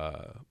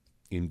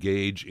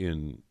engage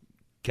in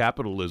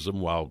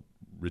capitalism while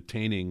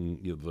retaining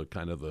the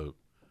kind of the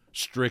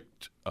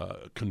strict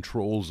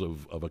controls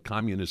of a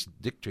communist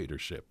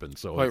dictatorship, and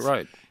so Quite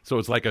right. So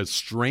it's like a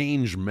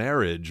strange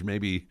marriage,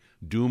 maybe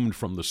doomed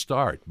from the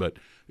start. But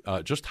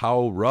just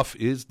how rough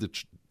is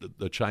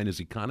the China's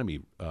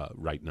economy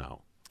right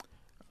now?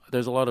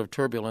 There's a lot of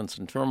turbulence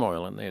and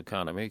turmoil in the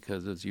economy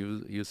because, as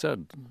you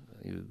said,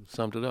 you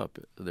summed it up.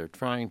 They're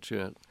trying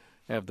to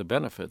have the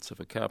benefits of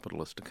a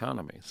capitalist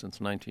economy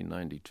since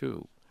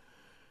 1992.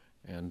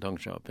 And Deng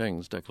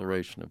Xiaoping's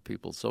Declaration of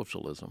People's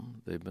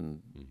Socialism, they've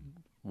been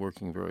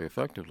working very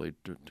effectively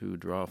to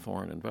draw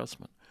foreign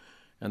investment.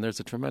 And there's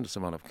a tremendous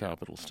amount of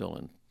capital still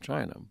in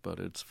China, but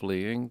it's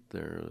fleeing.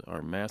 There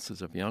are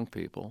masses of young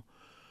people,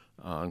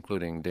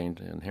 including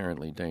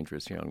inherently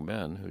dangerous young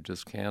men, who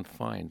just can't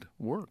find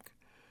work.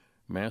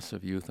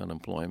 Massive youth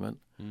unemployment.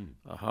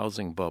 A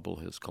housing bubble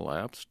has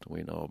collapsed.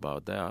 We know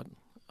about that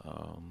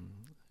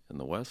in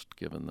the West,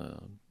 given the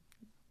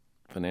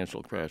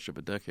financial crash of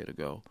a decade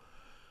ago.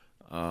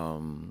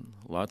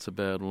 Lots of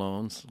bad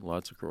loans,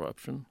 lots of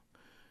corruption.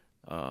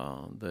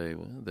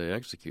 They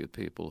execute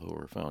people who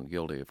are found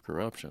guilty of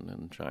corruption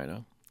in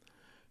China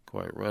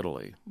quite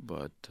readily,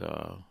 but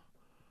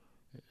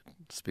it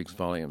speaks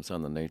volumes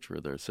on the nature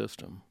of their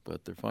system.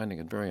 But they're finding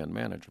it very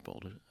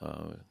unmanageable.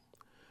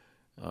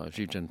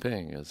 Xi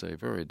Jinping is a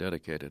very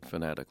dedicated,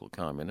 fanatical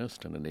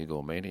communist and an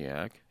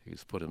egomaniac.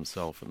 He's put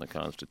himself in the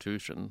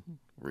Constitution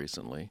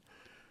recently.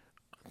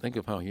 Think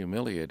of how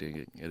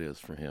humiliating it is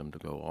for him to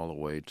go all the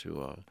way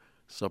to a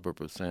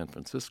suburb of San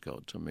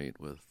Francisco to meet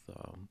with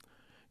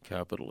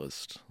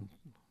capitalist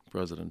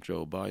President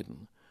Joe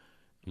Biden.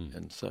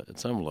 And so, at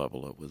some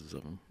level, it was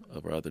a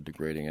rather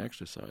degrading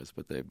exercise,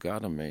 but they've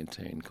got to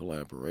maintain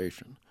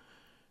collaboration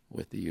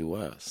with the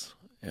U.S.,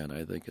 and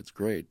I think it's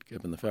great,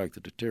 given the fact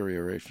that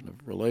deterioration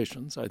of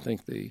relations. I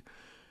think the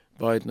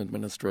Biden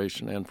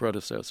administration and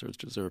predecessors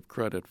deserve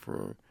credit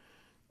for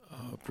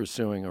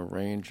pursuing a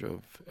range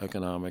of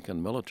economic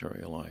and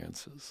military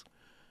alliances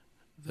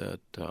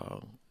that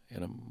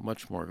in a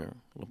much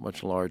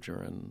larger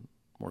and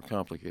more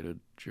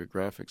complicated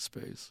geographic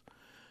space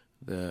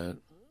that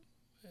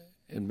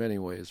in many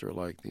ways are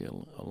like the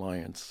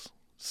alliance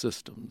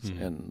systems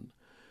and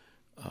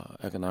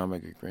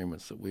economic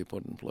agreements that we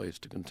put in place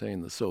to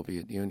contain the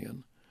Soviet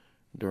Union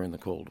during the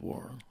Cold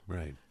War.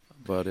 Right.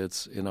 But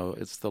it's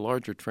the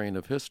larger train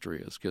of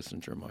history, as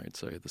Kissinger might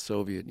say. The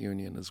Soviet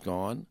Union is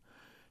gone.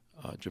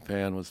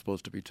 Japan was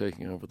supposed to be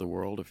taking over the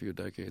world a few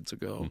decades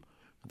ago.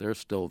 They're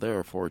still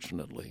there,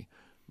 fortunately,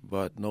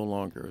 but no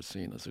longer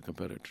seen as a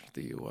competitor to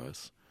the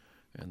U.S.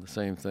 And the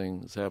same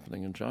thing is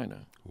happening in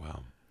China.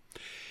 Wow.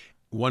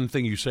 One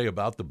thing you say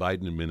about the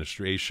Biden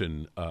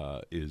administration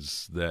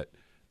is that,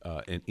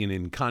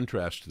 in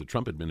contrast to the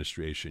Trump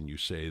administration, you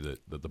say that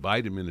the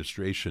Biden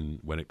administration,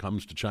 when it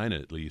comes to China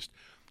at least,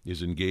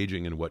 is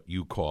engaging in what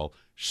you call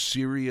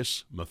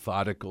serious,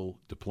 methodical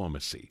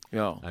diplomacy.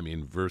 Yeah. I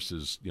mean,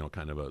 versus,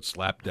 kind of a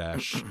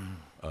slapdash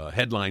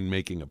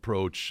headline-making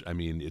approach. I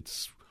mean,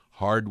 it's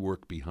hard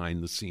work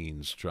behind the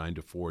scenes trying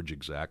to forge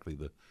exactly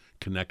the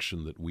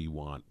connection that we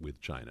want with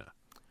China.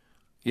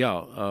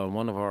 Yeah,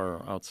 one of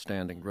our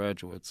outstanding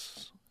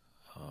graduates,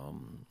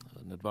 an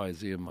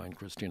advisee of mine,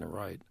 Christina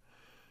Wright,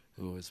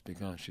 who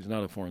she's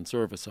not a Foreign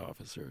Service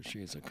officer.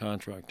 She's a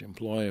contract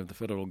employee of the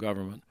federal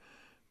government,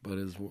 but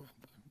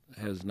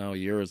has now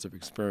years of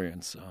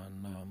experience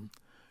on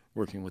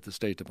working with the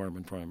State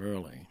Department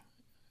primarily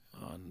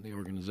on the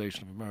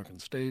Organization of American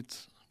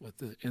States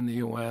in the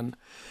UN.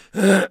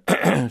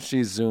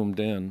 She's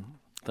zoomed in,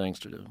 thanks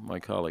to my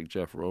colleague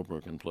Jeff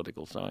Roberg in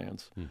political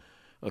science,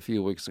 a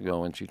few weeks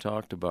ago, and she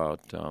talked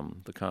about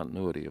the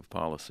continuity of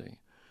policy.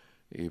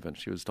 Even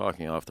she was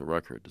talking off the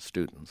record to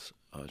students.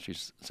 She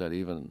said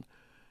even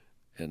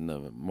in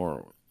the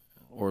more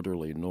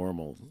orderly,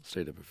 normal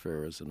state of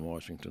affairs in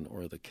Washington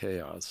or the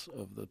chaos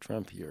of the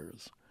Trump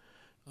years,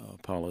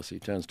 policy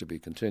tends to be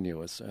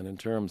continuous. And in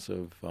terms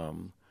of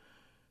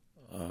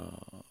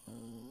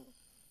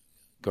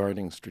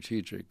guarding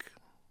strategic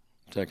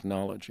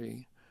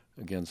technology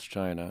against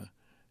China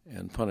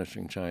and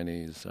punishing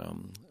Chinese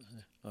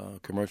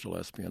commercial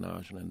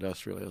espionage and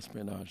industrial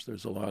espionage,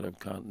 there's a lot of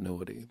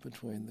continuity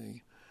between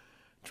the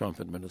Trump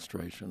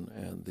administration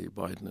and the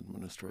Biden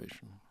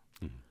administration.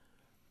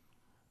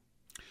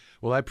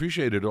 Well, I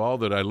appreciated all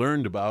that I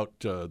learned about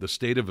the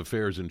state of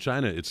affairs in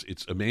China.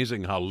 It's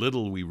amazing how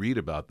little we read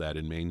about that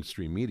in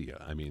mainstream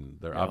media. I mean,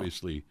 they're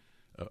obviously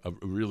a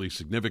really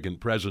significant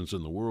presence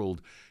in the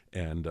world.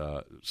 And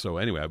so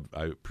anyway,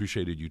 I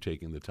appreciated you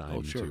taking the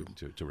time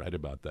to write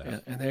about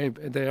that.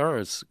 And they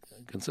are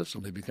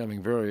consistently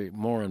becoming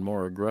more and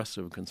more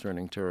aggressive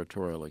concerning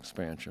territorial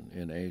expansion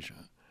in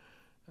Asia.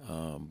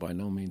 By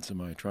no means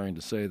am I trying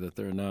to say that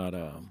they're not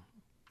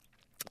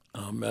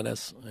a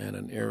menace and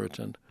an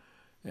irritant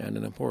and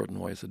in important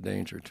ways a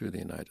danger to the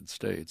United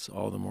States.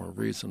 All the more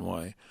reason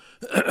why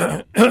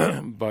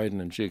Biden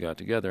and Xi got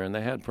together, and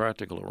they had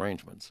practical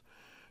arrangements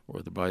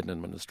where the Biden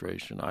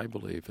administration, I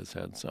believe, has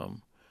had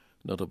some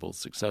notable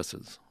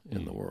successes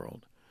in the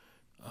world,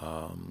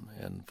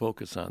 and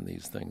focus on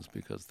these things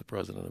because the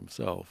president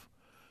himself,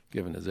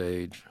 given his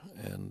age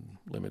and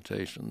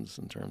limitations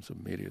in terms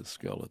of media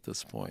skill at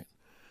this point,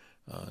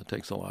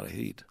 takes a lot of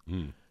heat.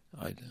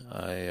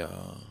 I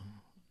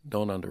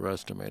don't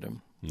underestimate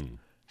him.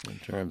 In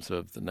terms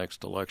of the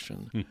next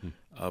election,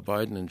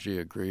 Biden and Xi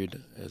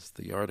agreed, as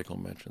the article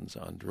mentions,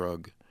 on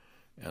drug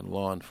and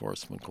law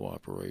enforcement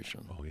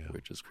cooperation,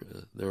 which is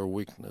their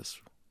weakness,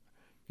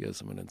 gives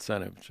them an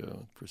incentive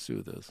to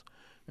pursue this,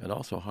 and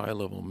also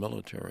high-level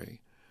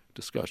military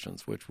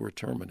discussions, which were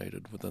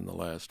terminated within the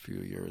last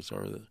few years,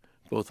 are that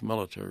both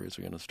militaries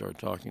are going to start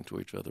talking to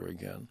each other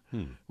again,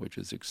 which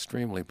is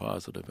extremely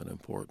positive and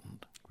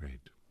important. Great.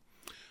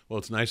 Well,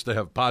 it's nice to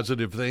have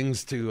positive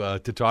things to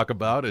talk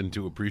about and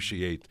to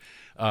appreciate.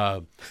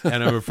 And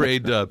I'm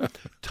afraid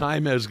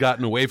time has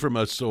gotten away from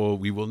us, so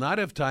we will not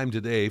have time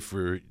today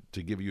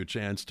to give you a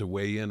chance to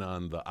weigh in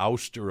on the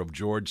ouster of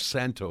George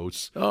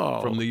Santos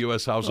from the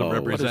U.S. House of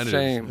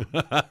Representatives.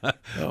 What a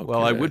shame.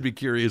 Well, I would be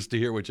curious to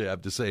hear what you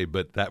have to say,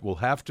 but that will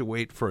have to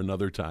wait for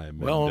another time.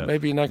 Well, and,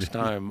 maybe next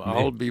time.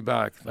 I'll be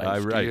back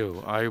thanks to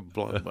you. I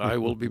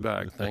will be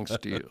back thanks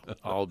to you.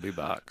 I'll be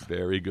back.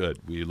 Very good.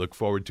 We look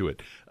forward to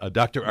it.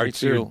 Dr. Art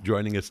Sear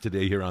joining us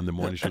today here on The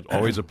Morning Show.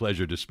 Always a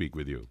pleasure to speak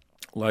with you.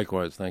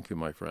 Likewise. Thank you,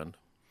 my friend.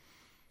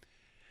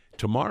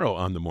 Tomorrow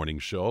on The Morning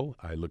Show,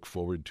 I look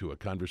forward to a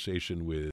conversation with